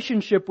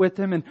relationship with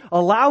Him and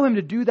allow Him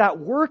to do that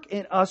work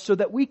in us so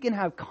that we can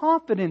have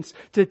confidence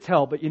to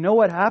tell. But you know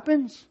what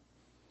happens?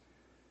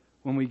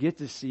 When we get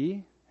to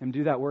see Him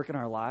do that work in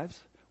our lives,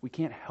 we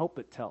can't help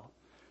but tell.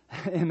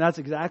 And that's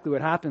exactly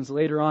what happens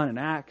later on in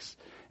Acts.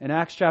 In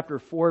Acts chapter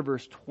 4,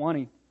 verse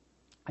 20.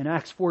 In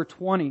Acts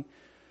 4:20,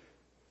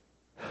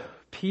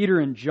 Peter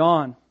and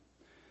John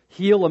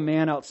heal a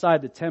man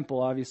outside the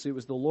temple. Obviously, it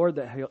was the Lord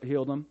that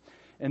healed him.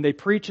 And they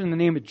preach in the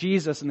name of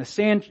Jesus, and the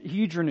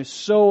Sanhedrin is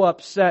so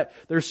upset.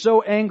 They're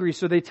so angry.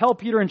 So they tell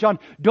Peter and John,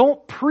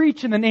 don't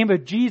preach in the name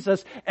of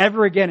Jesus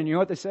ever again. And you know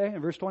what they say in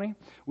verse 20?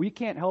 We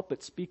can't help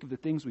but speak of the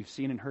things we've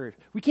seen and heard.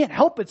 We can't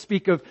help but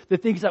speak of the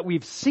things that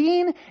we've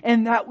seen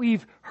and that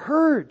we've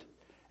heard.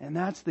 And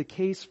that's the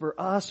case for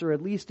us, or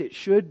at least it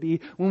should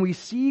be, when we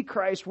see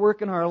Christ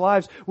work in our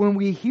lives, when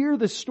we hear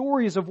the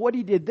stories of what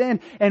He did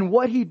then and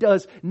what He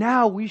does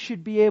now, we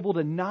should be able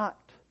to not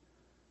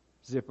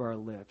zip our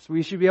lips.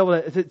 We should be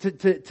able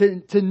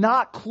to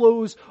not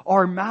close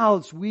our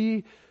mouths.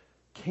 We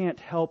can't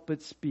help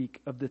but speak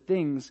of the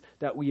things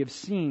that we have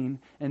seen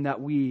and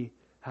that we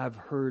have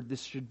heard.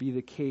 This should be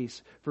the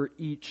case for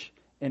each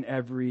and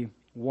every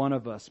one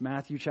of us.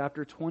 Matthew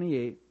chapter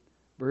 28,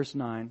 verse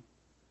 9.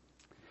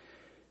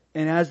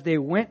 And as they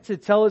went to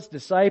tell His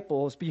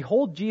disciples,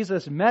 behold,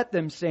 Jesus met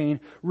them, saying,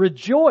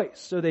 rejoice!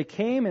 So they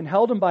came and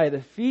held Him by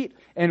the feet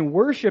and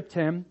worshipped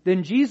Him.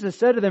 Then Jesus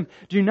said to them,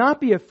 do not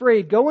be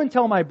afraid. Go and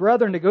tell my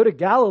brethren to go to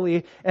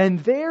Galilee, and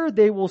there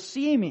they will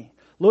see me.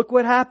 Look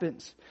what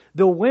happens.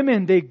 The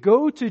women, they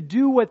go to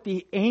do what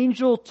the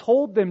angel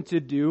told them to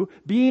do,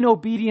 being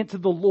obedient to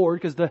the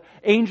Lord, because the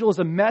angel is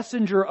a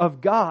messenger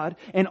of God.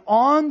 And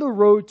on the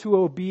road to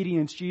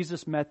obedience,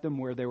 Jesus met them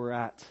where they were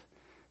at.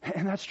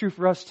 And that's true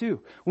for us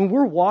too. When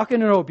we're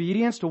walking in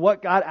obedience to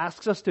what God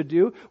asks us to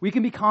do, we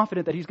can be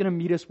confident that He's going to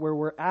meet us where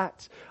we're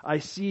at. I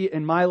see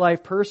in my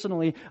life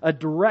personally a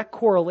direct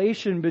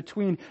correlation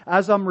between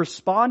as I'm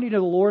responding to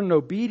the Lord in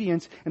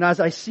obedience and as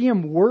I see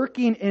Him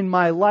working in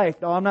my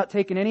life. Now, I'm not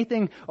taking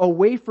anything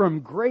away from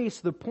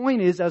grace. The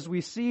point is, as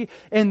we see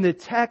in the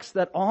text,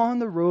 that on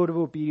the road of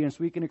obedience,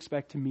 we can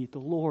expect to meet the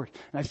Lord.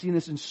 And I've seen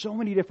this in so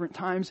many different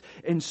times,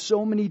 in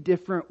so many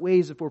different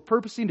ways. If we're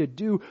purposing to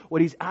do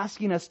what He's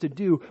asking us to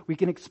do, we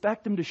can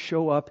expect Him to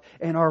show up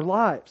in our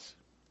lives.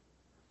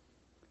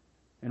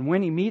 And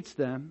when He meets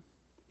them,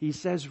 He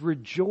says,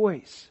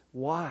 rejoice.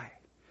 Why?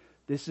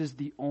 This is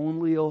the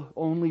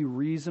only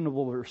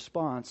reasonable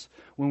response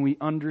when we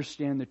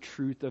understand the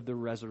truth of the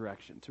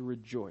resurrection, to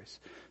rejoice.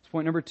 That's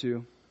point number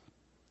 2.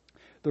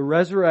 The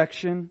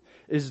resurrection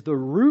is the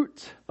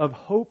root of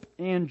hope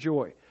and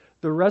joy.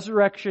 The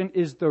resurrection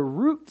is the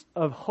root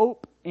of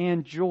hope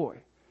and joy.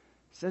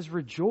 It says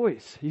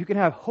rejoice. You can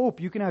have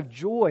hope. You can have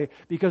joy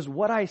because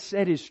what I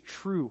said is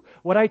true.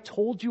 What I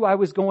told you I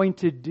was going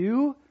to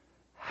do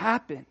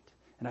happened.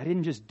 And I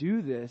didn't just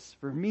do this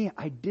for me.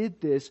 I did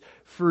this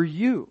for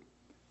you.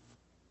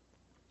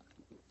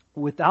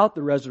 Without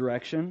the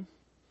resurrection,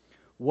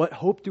 what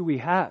hope do we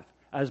have?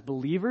 As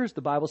believers,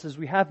 the Bible says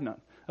we have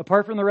none.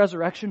 Apart from the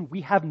resurrection,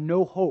 we have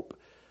no hope.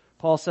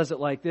 Paul says it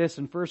like this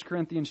in 1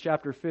 Corinthians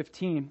chapter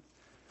 15.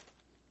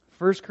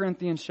 1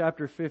 Corinthians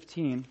chapter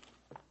 15.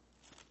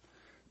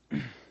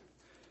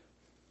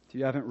 If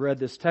you haven't read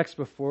this text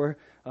before,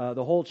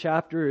 the whole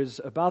chapter is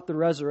about the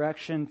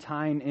resurrection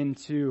tying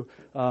into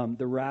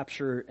the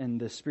rapture and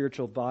the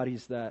spiritual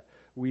bodies that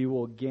we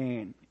will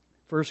gain.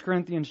 1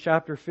 Corinthians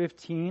chapter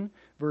 15,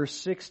 verse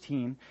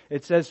 16,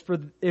 it says, for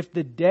if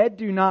the dead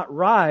do not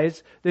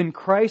rise, then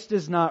Christ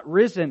is not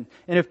risen.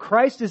 And if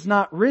Christ is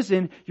not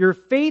risen, your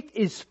faith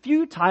is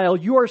futile.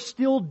 You are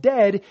still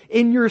dead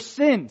in your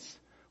sins.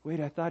 Wait,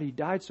 I thought He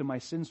died so my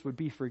sins would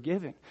be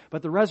forgiven.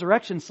 But the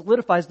resurrection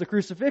solidifies the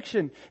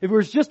crucifixion. If it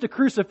was just a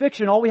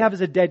crucifixion, all we have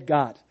is a dead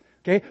God.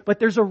 Okay? But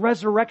there's a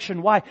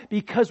resurrection. Why?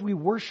 Because we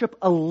worship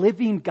a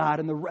living God.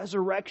 And the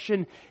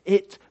resurrection,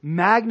 it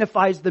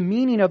magnifies the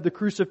meaning of the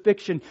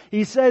crucifixion.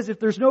 He says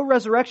if there's no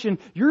resurrection,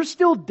 you're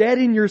still dead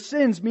in your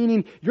sins,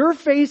 meaning you're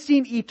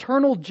facing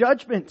eternal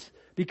judgment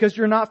because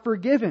you're not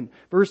forgiven.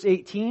 Verse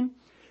 18,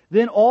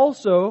 then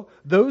also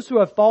those who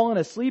have fallen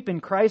asleep in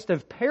Christ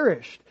have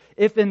perished.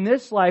 If in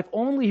this life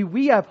only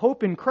we have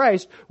hope in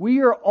Christ,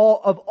 we are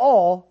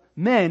all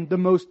men the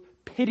most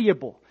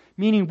pitiable.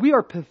 Meaning we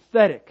are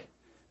pathetic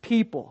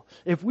people.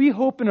 If we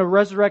hope in a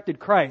resurrected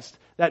Christ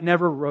that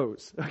never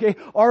rose. Okay?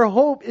 Our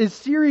hope is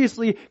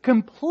seriously,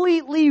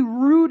 completely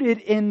rooted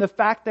in the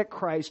fact that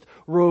Christ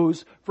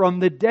rose from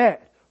the dead.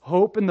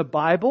 Hope in the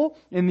Bible,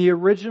 in the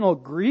original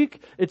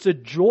Greek, it's a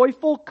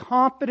joyful,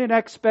 confident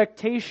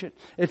expectation.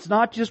 It's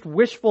not just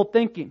wishful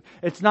thinking.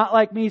 It's not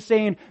like me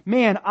saying,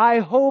 man, I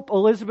hope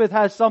Elizabeth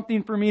has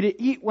something for me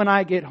to eat when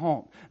I get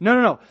home.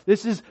 No.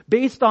 This is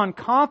based on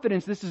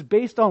confidence. This is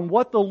based on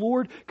what the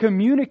Lord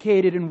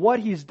communicated and what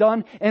He's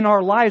done in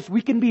our lives.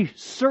 We can be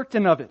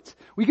certain of it.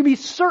 We can be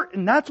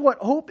certain. That's what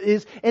hope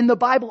is in the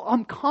Bible.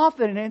 I'm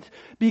confident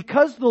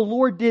because the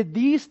Lord did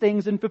these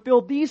things and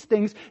fulfilled these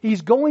things,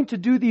 He's going to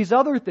do these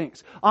other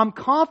things. I'm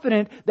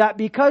confident that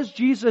because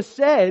Jesus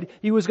said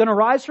He was going to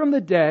rise from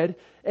the dead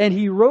and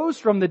He rose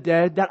from the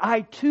dead, that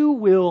I too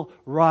will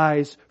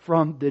rise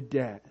from the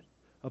dead.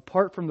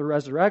 Apart from the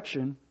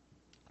resurrection,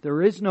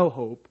 there is no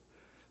hope.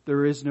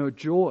 There is no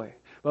joy.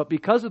 But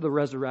because of the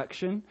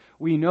resurrection,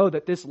 we know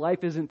that this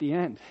life isn't the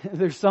end.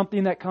 There's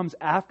something that comes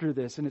after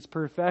this, and it's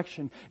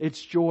perfection.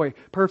 It's joy,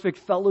 perfect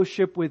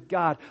fellowship with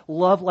God,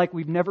 love like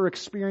we've never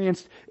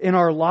experienced in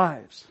our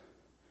lives.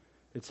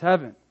 It's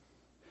heaven.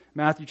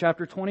 Matthew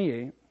chapter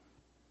 28,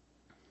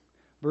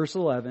 verse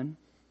 11.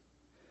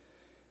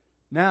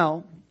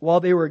 Now,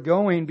 while they were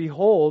going,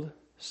 behold,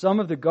 some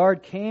of the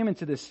guard came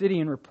into the city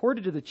and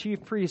reported to the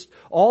chief priest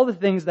all the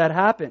things that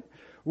happened.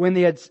 When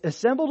they had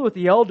assembled with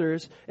the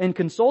elders and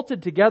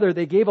consulted together,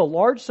 they gave a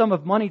large sum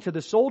of money to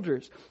the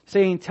soldiers,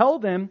 saying, tell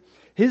them,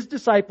 His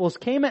disciples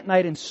came at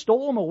night and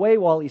stole Him away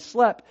while He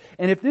slept.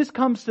 And if this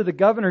comes to the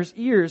governor's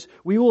ears,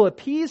 we will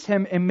appease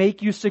him and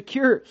make you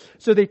secure.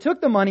 So they took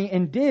the money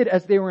and did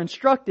as they were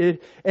instructed.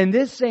 And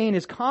this saying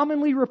is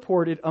commonly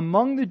reported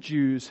among the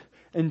Jews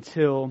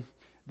until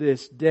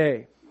this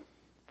day.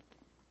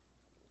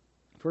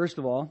 First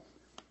of all,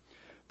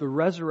 the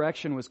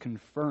resurrection was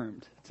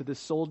confirmed to the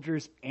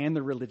soldiers and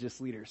the religious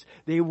leaders.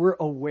 They were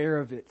aware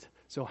of it.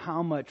 So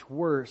how much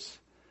worse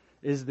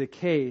is the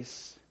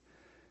case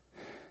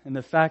in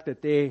the fact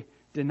that they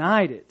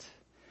denied it?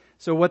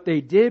 So what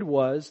they did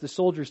was, the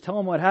soldiers tell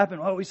them what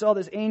happened. Oh, we saw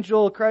this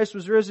angel, Christ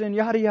was risen,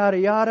 yada, yada,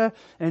 yada.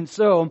 And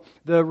so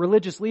the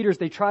religious leaders,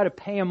 they try to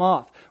pay him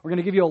off. We're going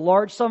to give you a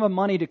large sum of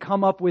money to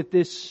come up with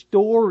this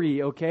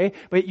story, okay?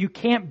 But you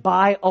can't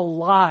buy a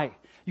lie.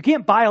 You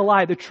can't buy a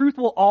lie. The truth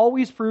will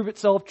always prove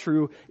itself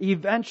true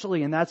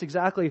eventually. And that's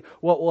exactly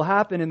what will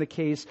happen in the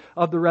case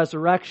of the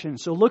resurrection.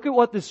 So look at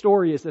what the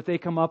story is that they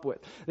come up with.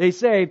 They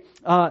say,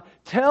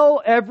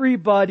 tell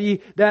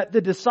everybody that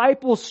the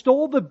disciples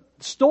stole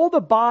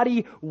the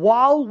body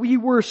while we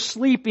were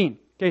sleeping.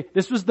 Okay,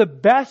 this was the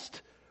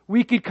best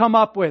we could come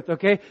up with,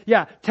 okay?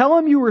 Yeah, tell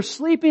them you were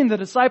sleeping. The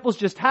disciples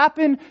just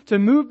happened to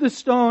move the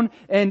stone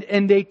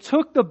and they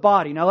took the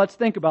body. Now let's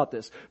think about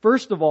this.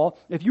 First of all,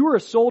 if you were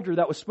a soldier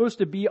that was supposed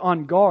to be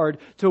on guard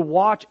to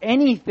watch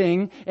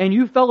anything and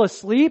you fell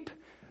asleep,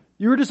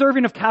 you were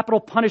deserving of capital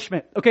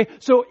punishment. Okay,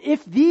 so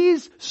if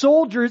these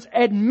soldiers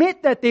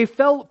admit that they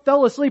fell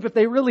asleep, if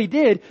they really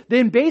did,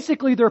 then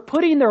basically they're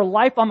putting their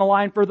life on the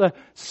line for the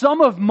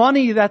sum of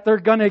money that they're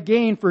going to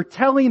gain for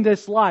telling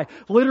this lie.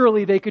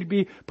 Literally, they could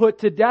be put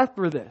to death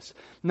for this.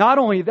 Not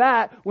only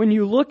that, when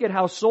you look at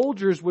how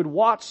soldiers would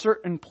watch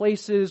certain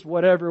places,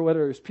 whether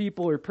it was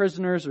people or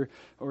prisoners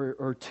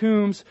or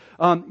tombs,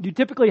 you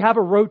typically have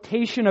a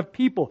rotation of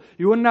people.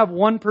 You wouldn't have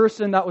one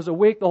person that was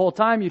awake the whole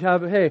time. You'd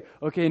have, hey,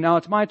 okay, now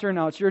it's my turn,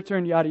 now it's your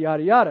turn, yada,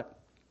 yada, yada.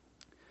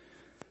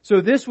 So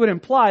this would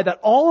imply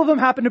that all of them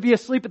happened to be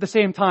asleep at the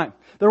same time.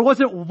 There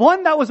wasn't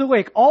one that was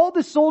awake. All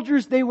the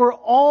soldiers, they were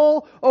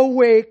all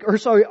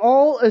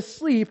all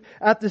asleep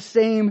at the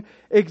same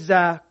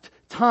exact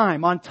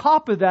time. On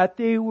top of that,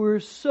 they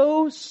were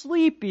so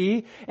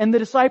sleepy and the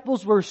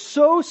disciples were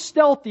so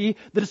stealthy.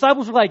 The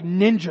disciples were like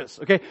ninjas,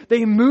 okay?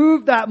 They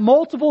moved that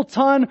multiple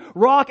ton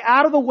rock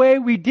out of the way.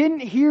 We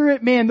didn't hear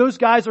it. Man, those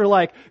guys are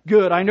like,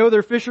 good. I know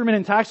they're fishermen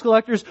and tax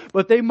collectors,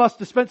 but they must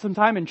have spent some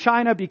time in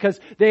China because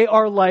they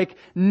are like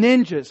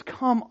ninjas.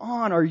 Come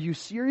on, are you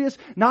serious?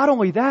 Not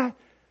only that,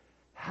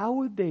 how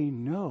would they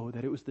know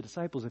that it was the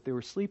disciples if they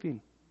were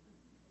sleeping?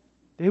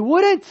 They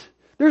wouldn't.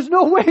 There's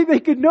no way they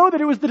could know that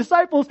it was the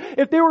disciples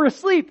if they were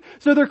asleep.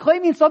 So they're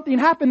claiming something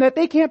happened that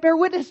they can't bear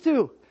witness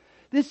to.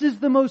 This is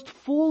the most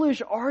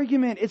foolish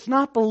argument. It's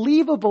not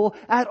believable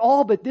at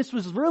all, but this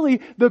was really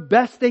the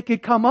best they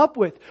could come up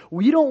with.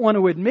 We don't want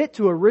to admit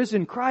to a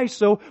risen Christ,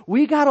 so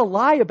we gotta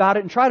lie about it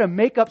and try to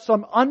make up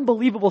some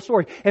unbelievable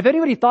story. If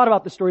anybody thought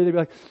about the story, they'd be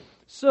like,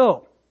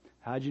 so,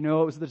 how'd you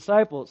know it was the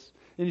disciples?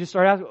 And you just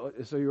start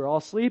asking, so you were all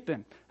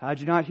sleeping. How'd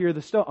you not hear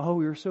the stone? Oh,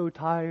 we were so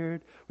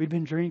tired. We'd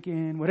been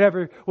drinking.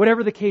 Whatever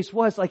the case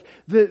was. Like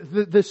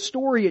the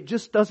story, it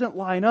just doesn't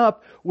line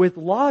up with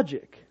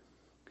logic.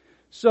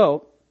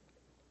 So,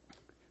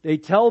 they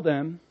tell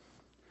them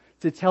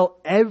to tell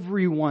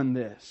everyone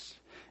this.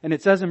 And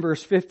it says in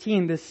verse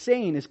 15, this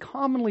saying is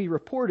commonly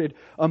reported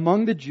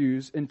among the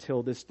Jews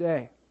until this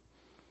day.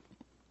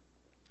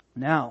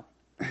 Now,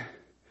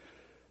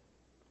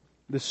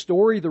 the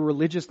story the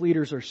religious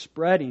leaders are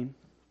spreading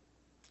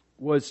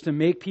was to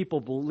make people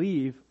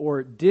believe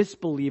or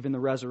disbelieve in the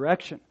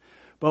resurrection.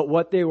 But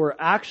what they were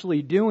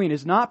actually doing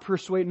is not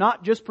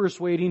just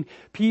persuading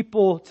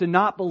people to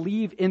not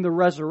believe in the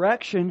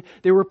resurrection.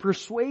 They were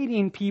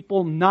persuading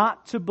people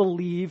not to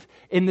believe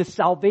in the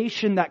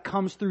salvation that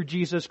comes through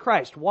Jesus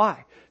Christ.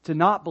 Why? To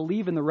not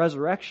believe in the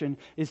resurrection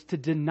is to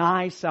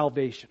deny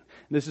salvation.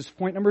 And this is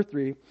point number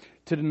 3.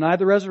 To deny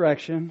the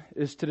resurrection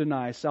is to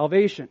deny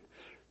salvation.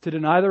 To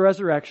deny the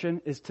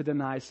resurrection is to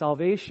deny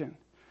salvation.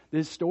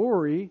 This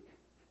story,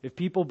 if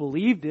people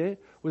believed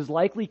it, was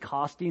likely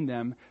costing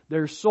them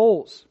their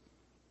souls.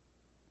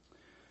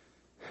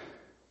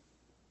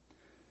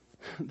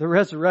 The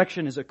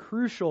resurrection is a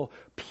crucial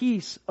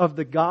piece of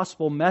the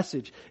gospel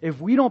message.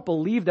 If we don't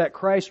believe that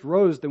Christ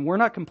rose, then we're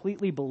not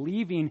completely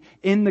believing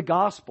in the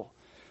gospel.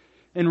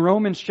 In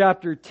Romans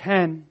chapter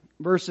 10,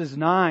 verses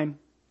 9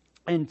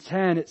 and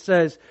 10, it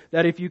says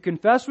that if you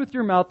confess with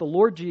your mouth the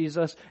Lord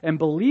Jesus and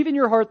believe in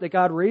your heart that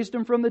God raised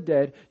Him from the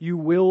dead, you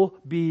will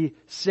be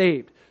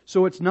saved.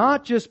 So it's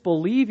not just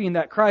believing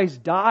that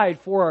Christ died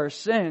for our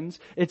sins.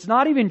 It's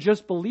not even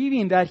just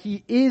believing that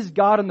He is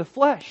God in the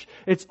flesh.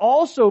 It's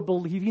also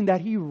believing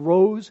that He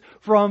rose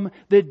from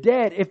the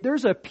dead. If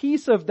there's a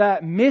piece of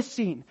that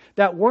missing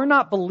that we're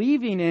not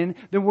believing in,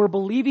 then we're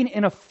believing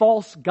in a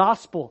false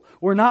gospel.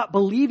 We're not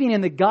believing in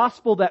the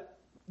gospel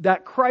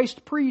that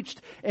Christ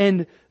preached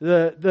and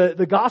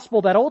the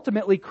gospel that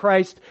ultimately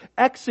Christ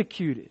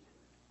executed.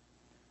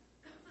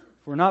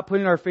 If we're not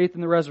putting our faith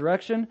in the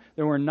resurrection,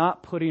 then we're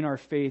not putting our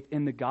faith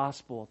in the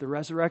gospel. The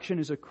resurrection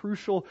is a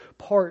crucial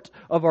part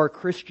of our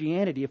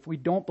Christianity. If we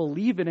don't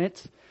believe in it,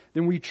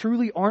 then we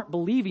truly aren't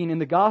believing in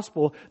the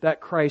gospel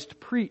that Christ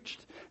preached.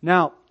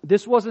 Now,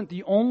 this wasn't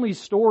the only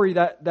story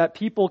that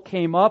people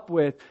came up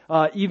with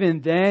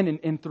even then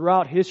and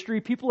throughout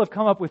history. People have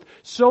come up with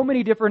so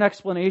many different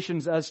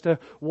explanations as to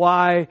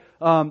why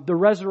the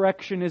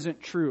resurrection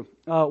isn't true.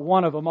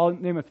 One of them, I'll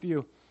name a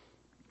few.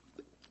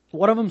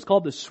 One of them is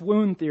called the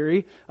swoon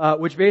theory,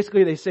 which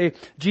basically they say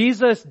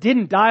Jesus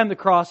didn't die on the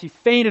cross, He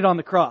fainted on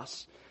the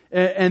cross.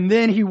 And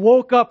then He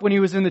woke up when He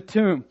was in the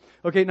tomb.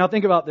 Okay, now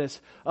think about this.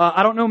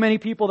 I don't know many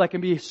people that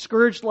can be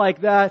scourged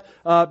like that,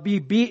 be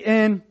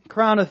beaten,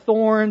 crown of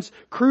thorns,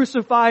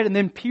 crucified, and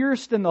then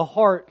pierced in the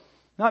heart.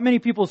 Not many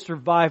people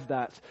survive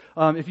that.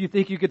 If you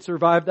think you could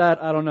survive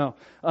that, I don't know.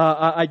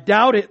 I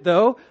doubt it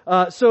though.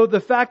 So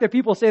the fact that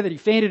people say that He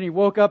fainted and He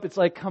woke up, it's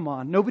like, come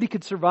on. Nobody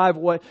could survive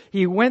what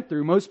He went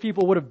through. Most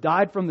people would have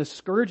died from the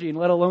scourging,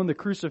 let alone the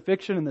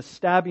crucifixion and the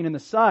stabbing in the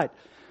side.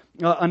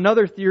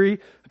 Another theory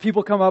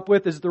people come up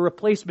with is the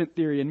replacement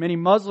theory, and many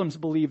Muslims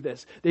believe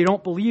this. They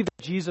don't believe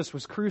that Jesus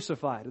was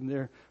crucified, and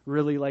they're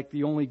really like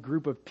the only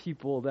group of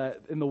people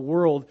that in the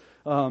world,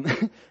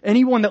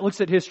 anyone that looks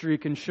at history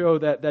can show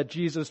that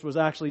Jesus was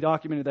actually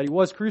documented, that He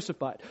was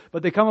crucified.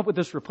 But they come up with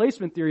this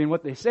replacement theory, and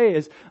what they say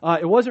is,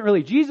 it wasn't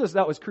really Jesus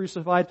that was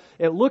crucified.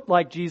 It looked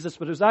like Jesus,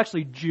 but it was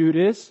actually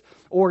Judas,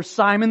 or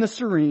Simon the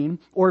Cyrene,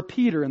 or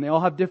Peter, and they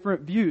all have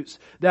different views.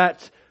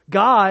 That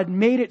God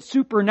made it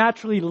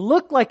supernaturally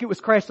look like it was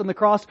Christ on the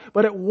cross,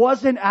 but it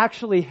wasn't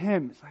actually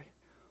Him. It's like,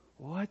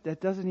 what? That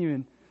doesn't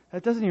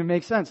even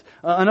make sense.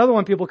 Another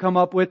one people come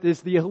up with is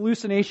the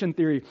hallucination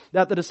theory,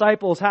 that the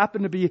disciples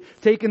happened to be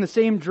taking the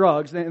same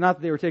drugs, not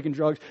that they were taking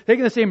drugs,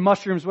 taking the same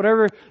mushrooms,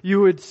 whatever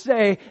you would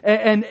say,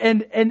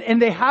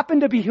 and they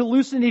happened to be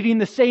hallucinating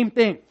the same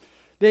thing.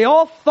 They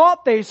all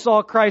thought they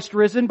saw Christ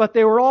risen, but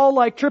they were all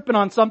like tripping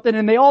on something,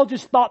 and they all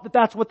just thought that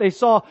that's what they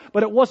saw,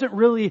 but it wasn't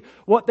really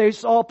what they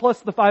saw. Plus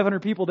the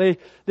 500 people,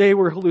 they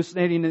were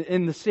hallucinating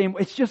in the same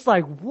way. It's just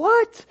like,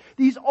 what?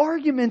 These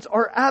arguments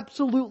are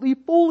absolutely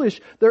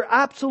foolish. They're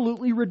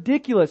absolutely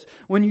ridiculous.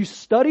 When you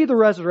study the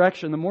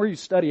resurrection, the more you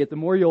study it, the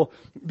more you'll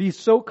be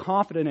so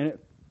confident in it.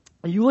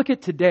 You look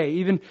at today,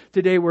 even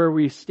today where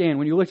we stand,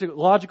 when you look at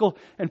logical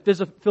and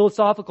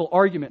philosophical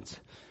arguments,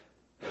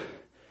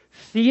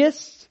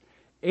 theists,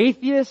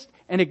 atheists,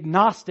 and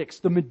agnostics,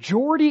 the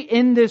majority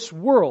in this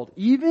world,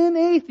 even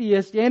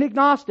atheists and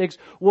agnostics,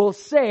 will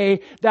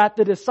say that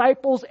the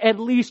disciples at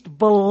least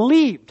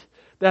believed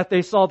that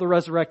they saw the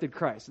resurrected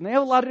Christ. And they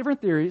have a lot of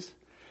different theories,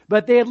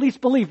 but they at least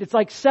believed. It's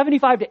like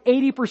 75 to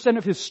 80%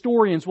 of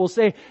historians will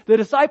say the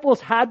disciples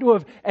had to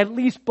have at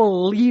least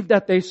believed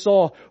that they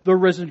saw the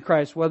risen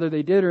Christ. Whether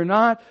they did or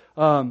not,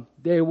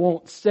 they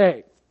won't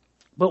say.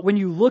 But when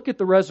you look at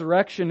the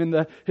resurrection and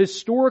the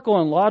historical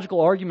and logical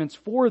arguments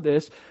for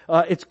this,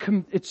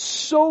 it's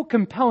so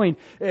compelling.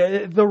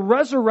 The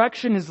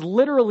resurrection is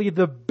literally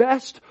the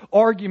best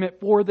argument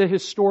for the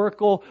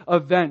historical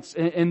events.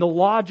 And the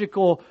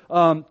logical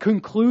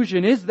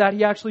conclusion is that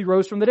He actually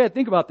rose from the dead.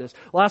 Think about this.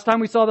 Last time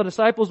we saw the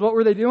disciples, what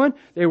were they doing?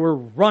 They were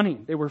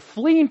running. They were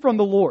fleeing from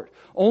the Lord.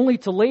 Only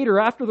to later,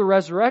 after the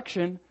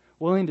resurrection,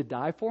 willing to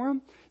die for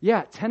Him?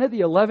 Yeah, 10 of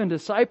the 11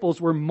 disciples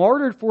were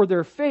martyred for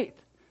their faith.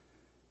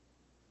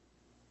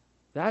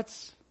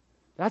 That's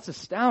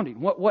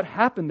astounding. What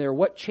happened there?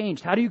 What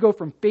changed? How do you go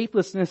from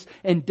faithlessness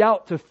and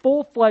doubt to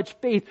full-fledged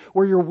faith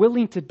where you're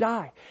willing to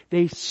die?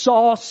 They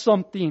saw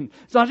something.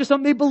 It's not just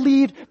something they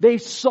believed. They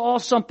saw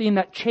something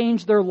that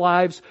changed their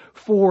lives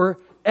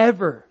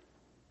forever.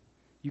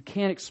 You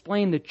can't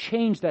explain the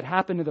change that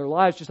happened in their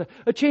lives. Just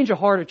a change of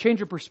heart, a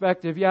change of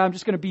perspective. Yeah, I'm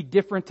just going to be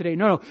different today.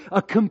 No.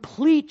 A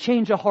complete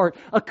change of heart.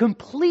 A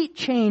complete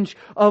change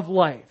of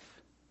life.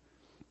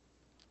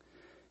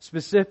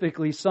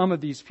 Specifically, some of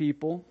these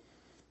people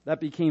that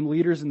became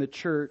leaders in the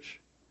church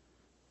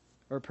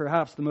are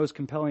perhaps the most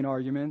compelling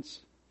arguments.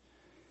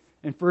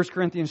 In 1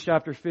 Corinthians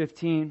chapter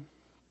 15,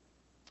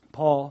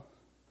 Paul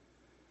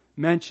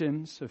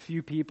mentions a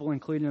few people,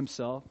 including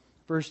himself.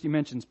 First, he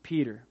mentions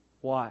Peter.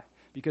 Why?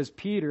 Because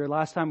Peter,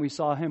 last time we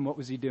saw him, what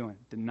was he doing?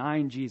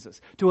 Denying Jesus.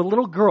 To a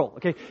little girl.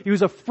 Okay, he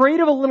was afraid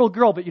of a little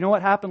girl, but you know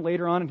what happened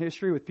later on in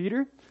history with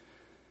Peter?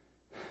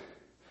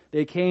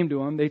 They came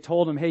to him. They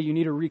told him, hey, you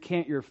need to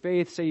recant your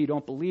faith. Say you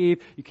don't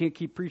believe. You can't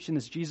keep preaching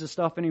this Jesus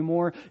stuff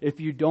anymore. If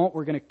you don't,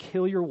 we're going to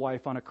kill your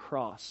wife on a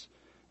cross.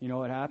 You know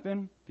what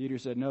happened? Peter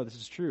said, no, this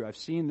is true. I've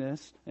seen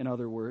this, in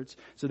other words.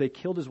 So they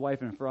killed his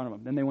wife in front of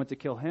him. Then they went to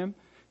kill him.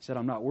 He said,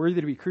 I'm not worthy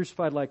to be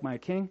crucified like my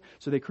king.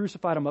 So they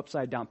crucified him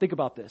upside down. Think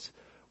about this.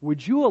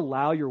 Would you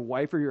allow your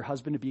wife or your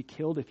husband to be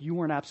killed if you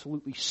weren't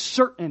absolutely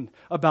certain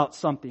about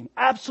something?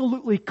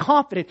 Absolutely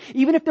confident.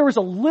 Even if there was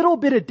a little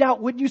bit of doubt,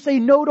 wouldn't you say,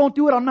 no, don't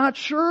do it. I'm not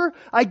sure.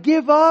 I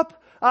give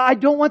up. I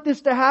don't want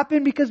this to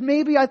happen because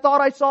maybe I thought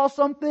I saw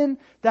something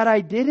that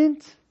I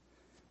didn't.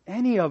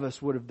 Any of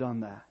us would have done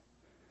that.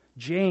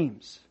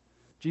 James,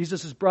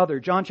 Jesus'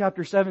 brother, John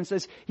chapter 7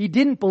 says he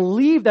didn't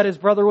believe that his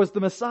brother was the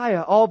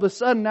Messiah. All of a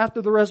sudden,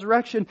 after the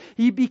resurrection,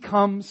 he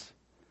becomes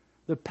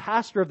the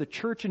pastor of the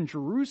church in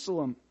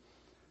Jerusalem.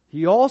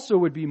 He also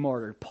would be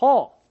martyred.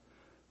 Paul,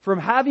 from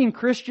having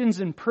Christians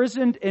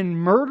imprisoned and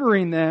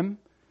murdering them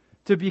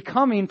to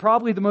becoming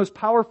probably the most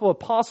powerful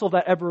apostle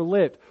that ever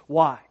lived.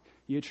 Why?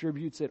 He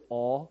attributes it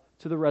all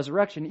to the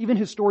resurrection. Even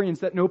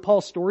historians that know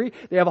Paul's story,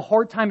 they have a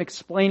hard time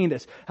explaining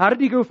this. How did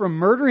he go from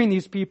murdering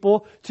these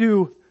people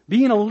to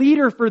being a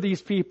leader for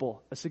these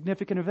people? A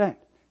significant event.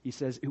 He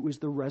says it was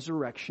the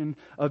resurrection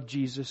of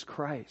Jesus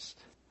Christ.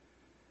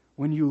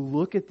 When you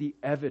look at the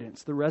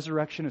evidence, the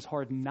resurrection is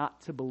hard not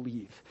to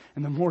believe.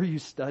 And the more you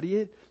study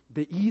it,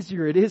 the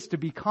easier it is to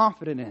be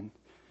confident in.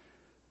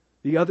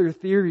 The other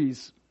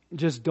theories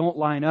just don't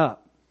line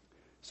up.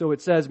 So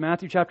it says,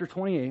 Matthew chapter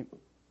 28,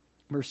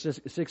 verse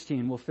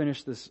 16. We'll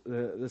finish this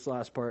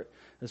last part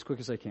as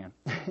quick as I can.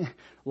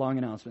 Long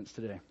announcements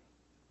today.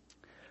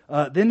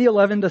 Then the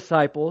 11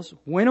 disciples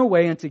went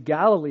away into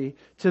Galilee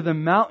to the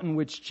mountain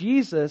which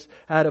Jesus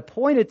had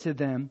appointed to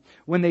them.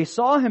 When they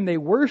saw him, they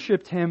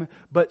worshipped him,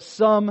 but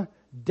some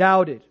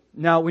doubted.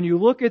 Now, when you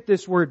look at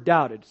this word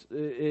doubted,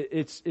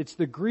 it's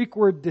the Greek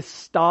word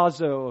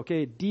distazo,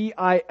 okay?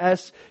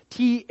 D-I-S-T-A-Z-O.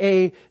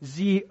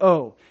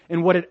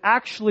 And what it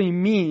actually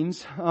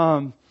means,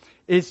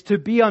 is to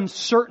be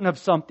uncertain of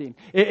something.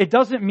 It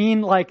doesn't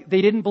mean like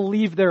they didn't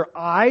believe their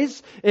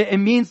eyes. It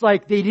means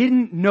like they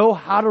didn't know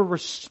how to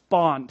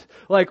respond.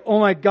 Like, oh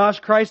my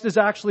gosh, Christ is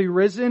actually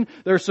risen.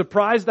 They're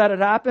surprised that it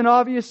happened,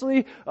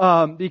 obviously,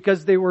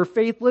 because they were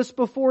faithless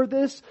before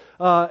this,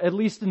 at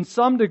least in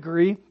some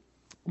degree.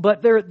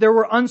 But they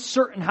were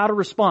uncertain how to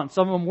respond.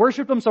 Some of them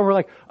worshiped him. Some were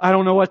like, I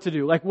don't know what to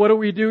do. Like, what do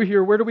we do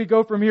here? Where do we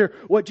go from here?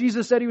 What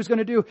Jesus said he was going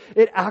to do,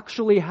 it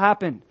actually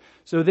happened.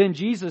 So then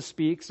Jesus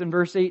speaks in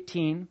verse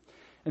 18.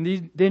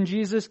 And then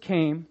Jesus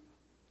came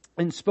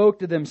and spoke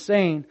to them,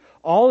 saying,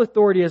 all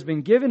authority has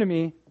been given to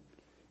me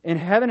in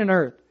heaven and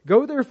earth.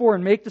 Go therefore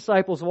and make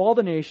disciples of all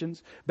the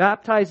nations,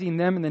 baptizing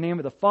them in the name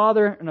of the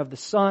Father and of the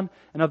Son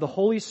and of the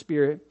Holy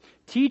Spirit,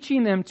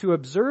 teaching them to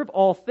observe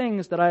all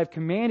things that I have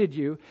commanded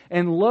you.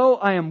 And lo,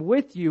 I am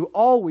with you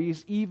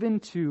always,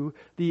 even to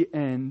the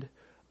end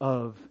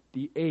of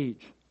the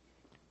age.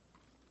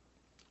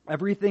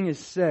 Everything is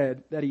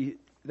said that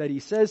he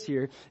says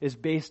here is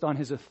based on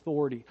his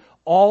authority.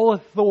 All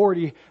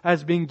authority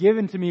has been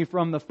given to me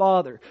from the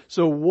Father.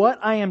 So what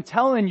I am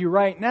telling you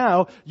right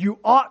now, you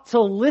ought to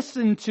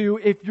listen to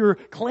if you're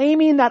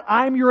claiming that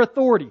I'm your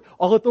authority.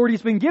 All authority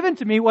has been given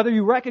to me, whether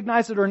you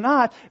recognize it or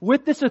not.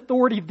 With this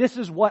authority, this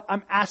is what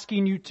I'm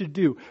asking you to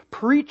do.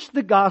 Preach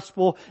the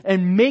gospel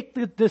and make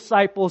the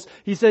disciples.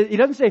 He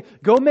doesn't say,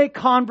 go make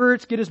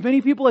converts, get as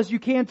many people as you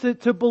can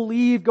to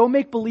believe, go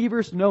make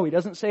believers. No, he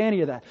doesn't say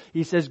any of that.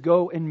 He says,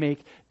 go and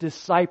make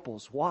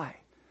disciples. Why?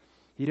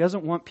 He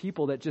doesn't want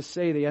people that just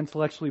say they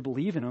intellectually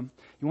believe in him.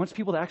 He wants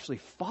people to actually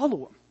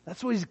follow him.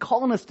 That's what he's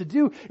calling us to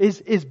do,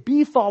 is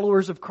be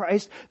followers of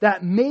Christ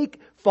that make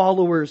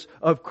followers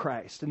of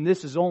Christ. And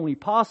this is only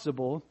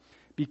possible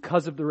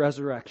because of the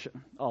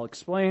resurrection. I'll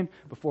explain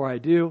before I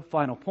do.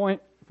 Final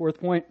point, fourth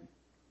point.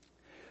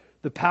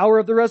 The power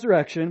of the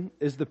resurrection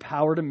is the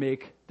power to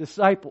make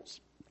disciples.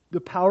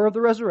 The power of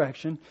the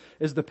resurrection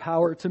is the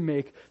power to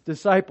make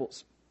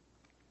disciples.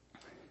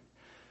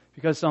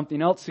 Because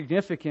something else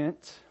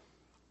significant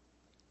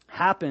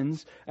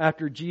happens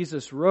after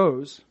Jesus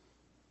rose.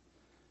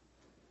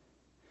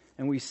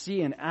 And we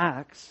see in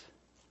Acts,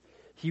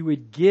 he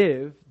would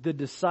give the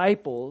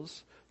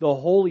disciples the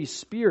Holy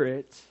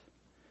Spirit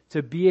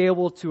to be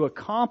able to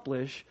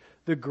accomplish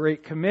the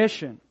Great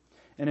Commission.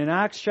 And in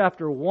Acts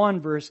chapter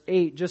 1, verse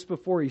 8, just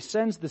before he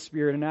sends the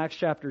Spirit in Acts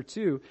chapter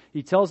 2,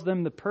 he tells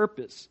them the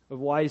purpose of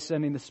why he's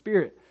sending the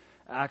Spirit.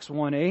 Acts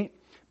 1:8.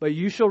 But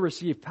you shall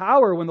receive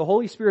power when the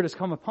Holy Spirit has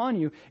come upon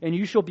you, and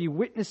you shall be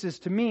witnesses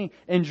to me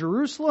in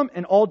Jerusalem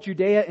and all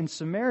Judea and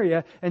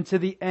Samaria and to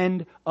the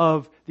end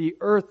of the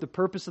earth. The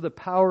purpose of the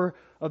power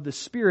of the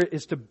Spirit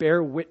is to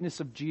bear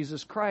witness of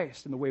Jesus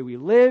Christ and the way we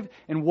live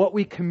and what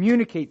we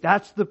communicate.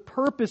 That's the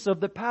purpose of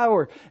the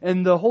power.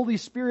 And the Holy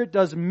Spirit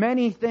does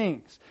many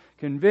things.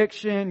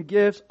 Conviction,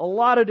 gifts, a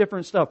lot of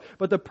different stuff.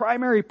 But the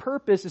primary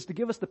purpose is to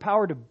give us the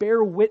power to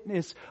bear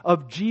witness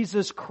of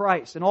Jesus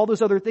Christ. And all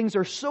those other things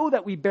are so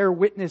that we bear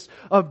witness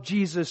of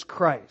Jesus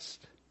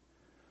Christ.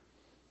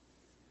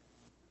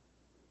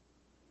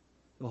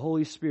 The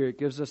Holy Spirit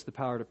gives us the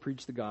power to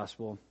preach the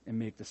gospel and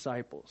make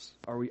disciples.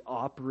 Are we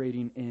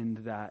operating in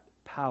that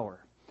power?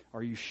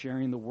 Are you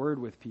sharing the word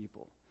with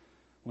people?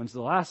 When's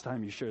the last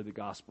time you shared the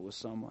gospel with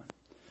someone?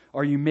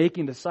 Are you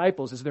making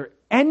disciples? Is there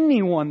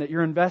anyone that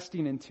you're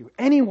investing into?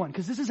 Anyone?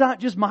 Because this is not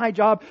just my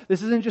job.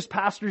 This isn't just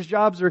pastors'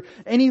 jobs or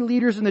any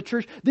leaders in the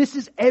church. This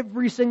is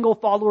every single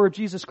follower of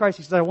Jesus Christ.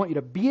 He says, I want you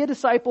to be a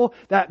disciple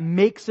that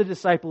makes a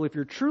disciple. If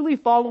you're truly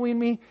following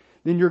me,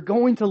 then you're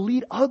going to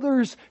lead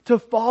others to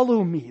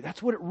follow me.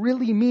 That's what it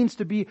really means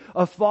to be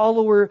a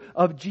follower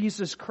of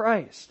Jesus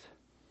Christ.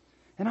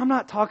 And I'm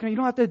not talking, you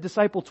don't have to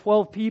disciple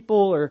 12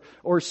 people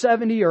or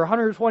 70 or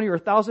 120 or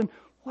 1,000.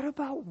 What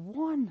about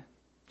one?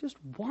 Just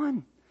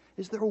one.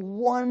 Is there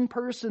one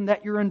person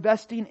that you're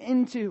investing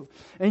into?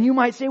 And you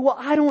might say, well,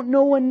 I don't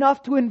know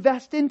enough to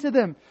invest into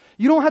them.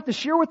 You don't have to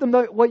share with them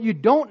what you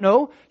don't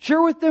know. Share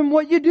with them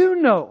what you do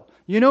know.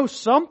 You know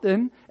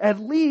something, at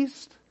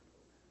least.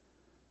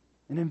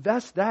 And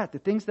invest that. The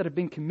things that have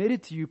been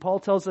committed to you, Paul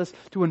tells us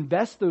to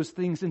invest those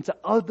things into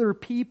other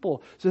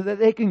people so that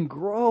they can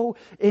grow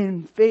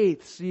in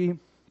faith. See,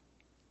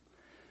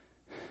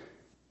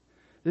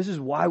 this is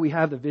why we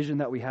have the vision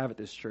that we have at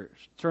this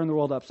church. Turn the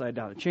world upside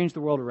down and change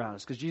the world around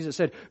us. Because Jesus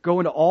said, go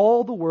into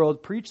all the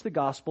world, preach the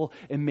gospel,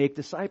 and make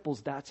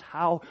disciples. That's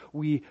how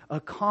we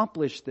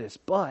accomplish this.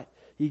 But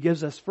he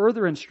gives us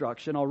further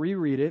instruction. I'll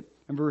reread it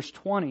in verse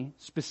 20,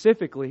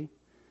 specifically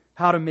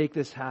how to make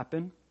this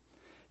happen.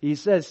 He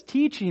says,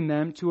 teaching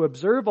them to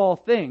observe all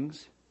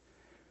things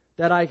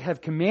that I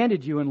have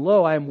commanded you, and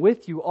lo, I am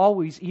with you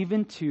always,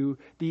 even to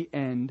the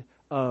end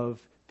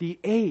of the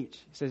age.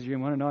 He says, you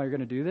want to know how you're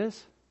going to do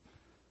this?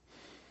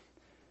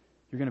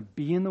 You're going to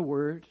be in the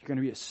Word, you're going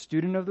to be a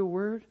student of the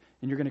Word,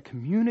 and you're going to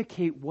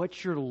communicate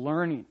what you're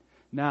learning.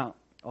 Now,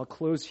 I'll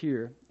close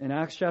here. In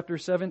Acts chapter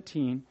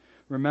 17,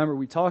 remember,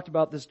 we talked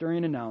about this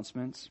during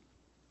announcements,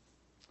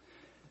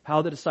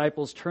 how the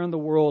disciples turned the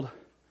world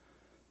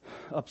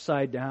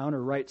upside down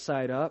or right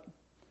side up.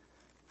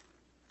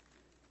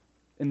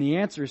 And the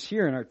answer is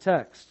here in our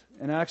text.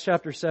 In Acts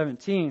chapter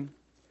 17,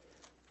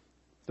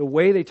 the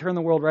way they turned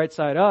the world right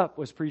side up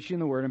was preaching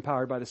the Word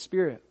empowered by the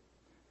Spirit.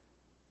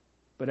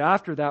 But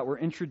after that, we're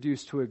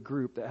introduced to a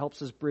group that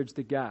helps us bridge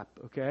the gap,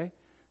 okay? And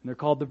they're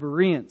called the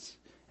Bereans.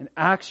 In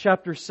Acts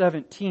chapter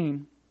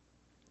 17,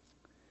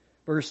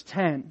 verse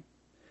 10,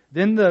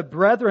 then the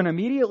brethren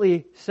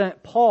immediately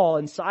sent Paul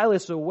and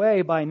Silas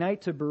away by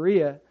night to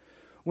Berea.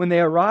 When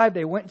they arrived,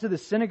 they went to the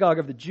synagogue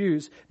of the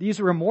Jews. These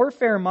were more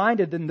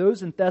fair-minded than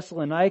those in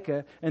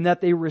Thessalonica, and that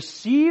they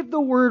received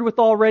the word with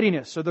all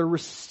readiness. So they're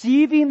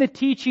receiving the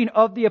teaching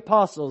of the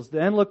apostles.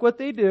 Then look what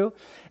they do.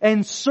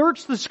 And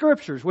search the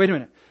scriptures. Wait a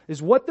minute.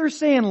 Is what they're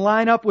saying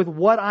line up with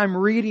what I'm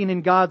reading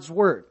in God's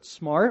word?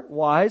 Smart,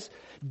 wise,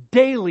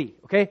 daily.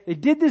 Okay? They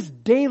did this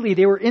daily.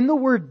 They were in the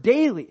word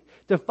daily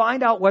to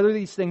find out whether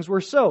these things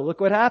were so.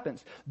 Look what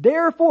happens.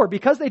 Therefore,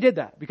 because they did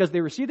that, because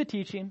they received the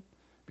teaching,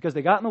 because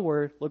they got in the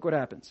Word, look what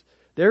happens.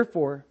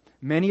 Therefore,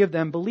 many of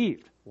them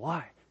believed.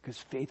 Why? Because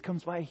faith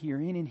comes by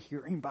hearing and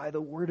hearing by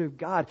the Word of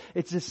God.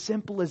 It's as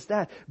simple as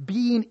that.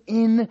 Being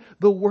in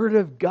the Word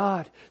of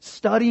God.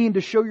 Studying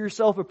to show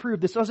yourself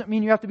approved. This doesn't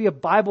mean you have to be a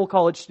Bible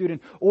college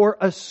student or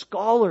a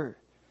scholar.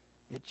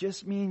 It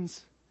just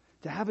means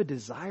to have a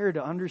desire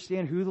to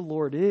understand who the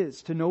Lord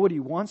is, to know what He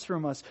wants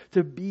from us,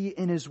 to be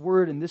in His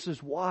Word. And this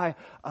is why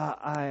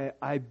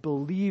I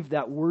believe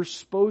that we're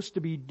supposed to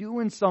be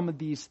doing some of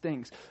these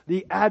things.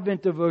 The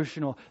Advent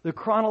devotional, the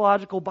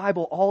chronological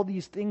Bible, all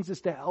these things is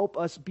to help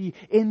us be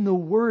in the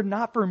Word,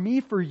 not for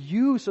me, for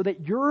you, so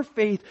that your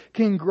faith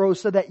can grow,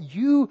 so that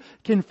you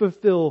can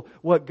fulfill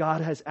what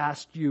God has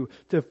asked you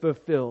to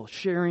fulfill.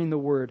 Sharing the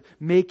Word,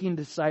 making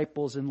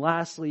disciples. And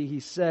lastly,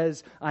 He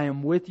says, I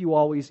am with you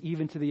always,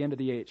 even to the end of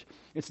the age.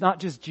 It's not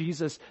just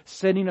Jesus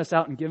sending us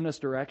out and giving us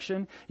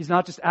direction. He's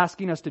not just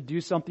asking us to do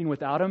something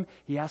without Him.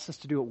 He asks us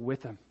to do it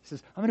with Him. He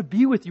says, I'm going to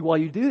be with you while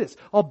you do this.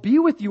 I'll be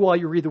with you while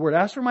you read the Word.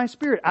 Ask for my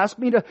Spirit. Ask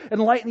me to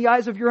enlighten the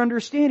eyes of your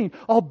understanding.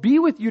 I'll be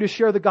with you to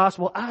share the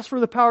gospel. Ask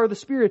for the power of the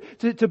Spirit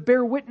to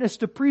bear witness,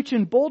 to preach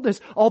in boldness.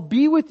 I'll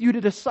be with you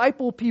to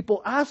disciple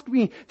people. Ask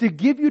me to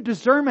give you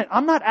discernment.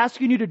 I'm not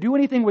asking you to do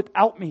anything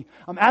without me.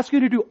 I'm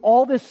asking you to do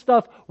all this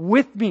stuff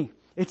with me.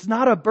 It's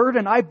not a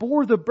burden. I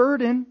bore the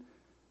burden.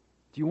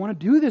 Do you want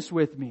to do this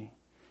with me?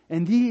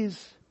 And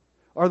these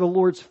are the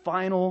Lord's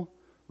final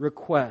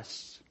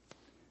requests.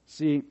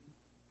 See,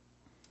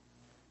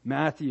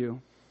 Matthew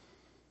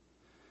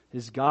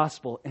His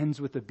gospel ends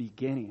with a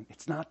beginning.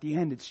 It's not the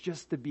end, it's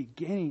just the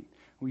beginning.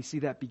 We see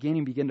that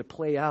beginning begin to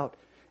play out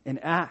in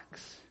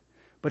Acts.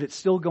 But it's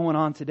still going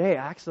on today.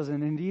 Acts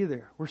doesn't end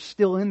either. We're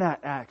still in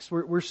that Acts.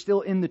 We're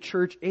still in the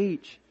church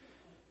age.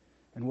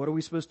 And what are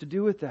we supposed to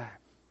do with that?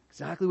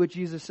 Exactly what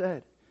Jesus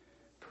said.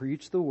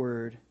 Preach the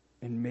word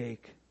and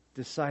make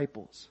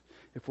disciples.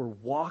 If we're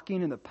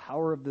walking in the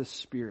power of the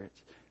Spirit,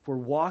 if we're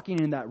walking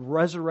in that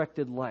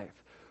resurrected life,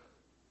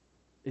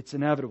 it's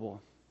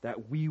inevitable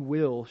that we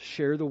will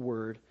share the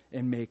word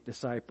and make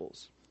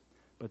disciples.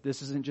 But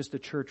this isn't just a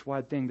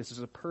church-wide thing. This is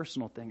a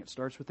personal thing. It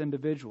starts with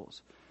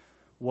individuals.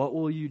 What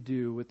will you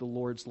do with the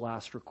Lord's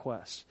last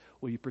request?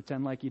 Will you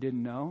pretend like you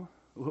didn't know?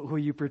 Will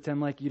you pretend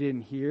like you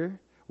didn't hear?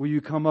 Will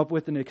you come up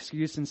with an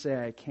excuse and say,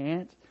 I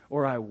can't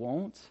or I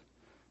won't?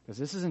 Because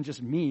this isn't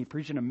just me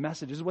preaching a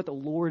message. This is what the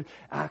Lord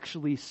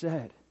actually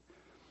said.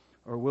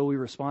 Or will we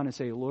respond and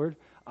say, Lord,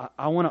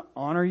 I want to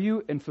honor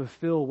you and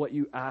fulfill what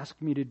you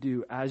asked me to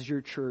do as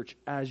your church,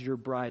 as your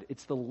bride.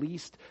 It's the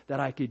least that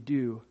I could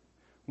do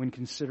when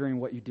considering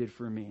what you did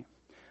for me.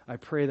 I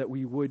pray that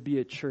we would be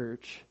a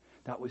church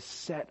that was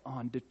set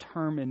on,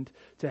 determined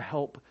to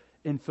help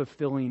in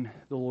fulfilling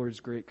the Lord's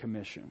great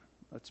commission.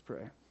 Let's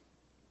pray.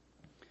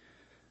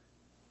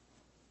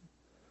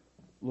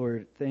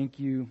 Lord, thank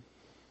you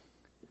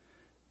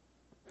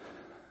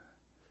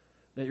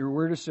that your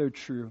word is so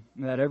true,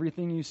 and that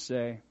everything you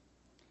say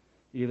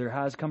either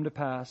has come to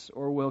pass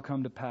or will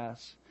come to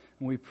pass.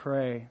 And we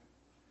pray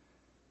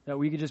that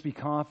we could just be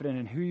confident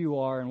in who you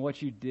are and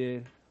what you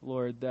did,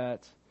 Lord,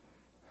 that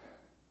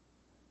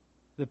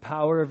the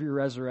power of your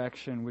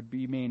resurrection would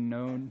be made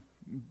known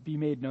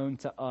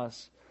to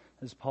us.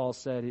 As Paul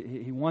said,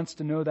 he wants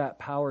to know that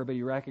power, but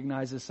he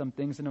recognizes some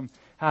things in him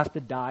have to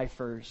die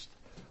first.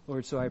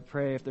 Lord, so I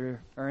pray if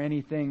there are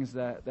any things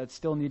that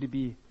still need to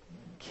be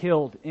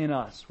killed in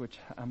us, which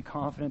I'm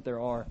confident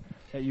there are,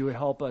 that you would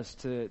help us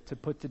to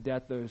put to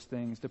death those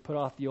things, to put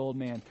off the old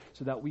man,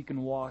 so that we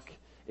can walk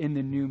in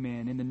the new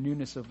man, in the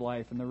newness of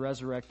life, in the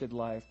resurrected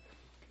life.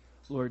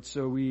 Lord,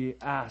 so we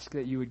ask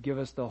that you would give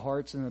us the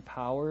hearts and the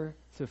power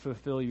to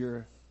fulfill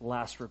your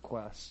last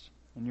request.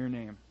 In your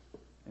name,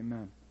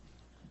 amen.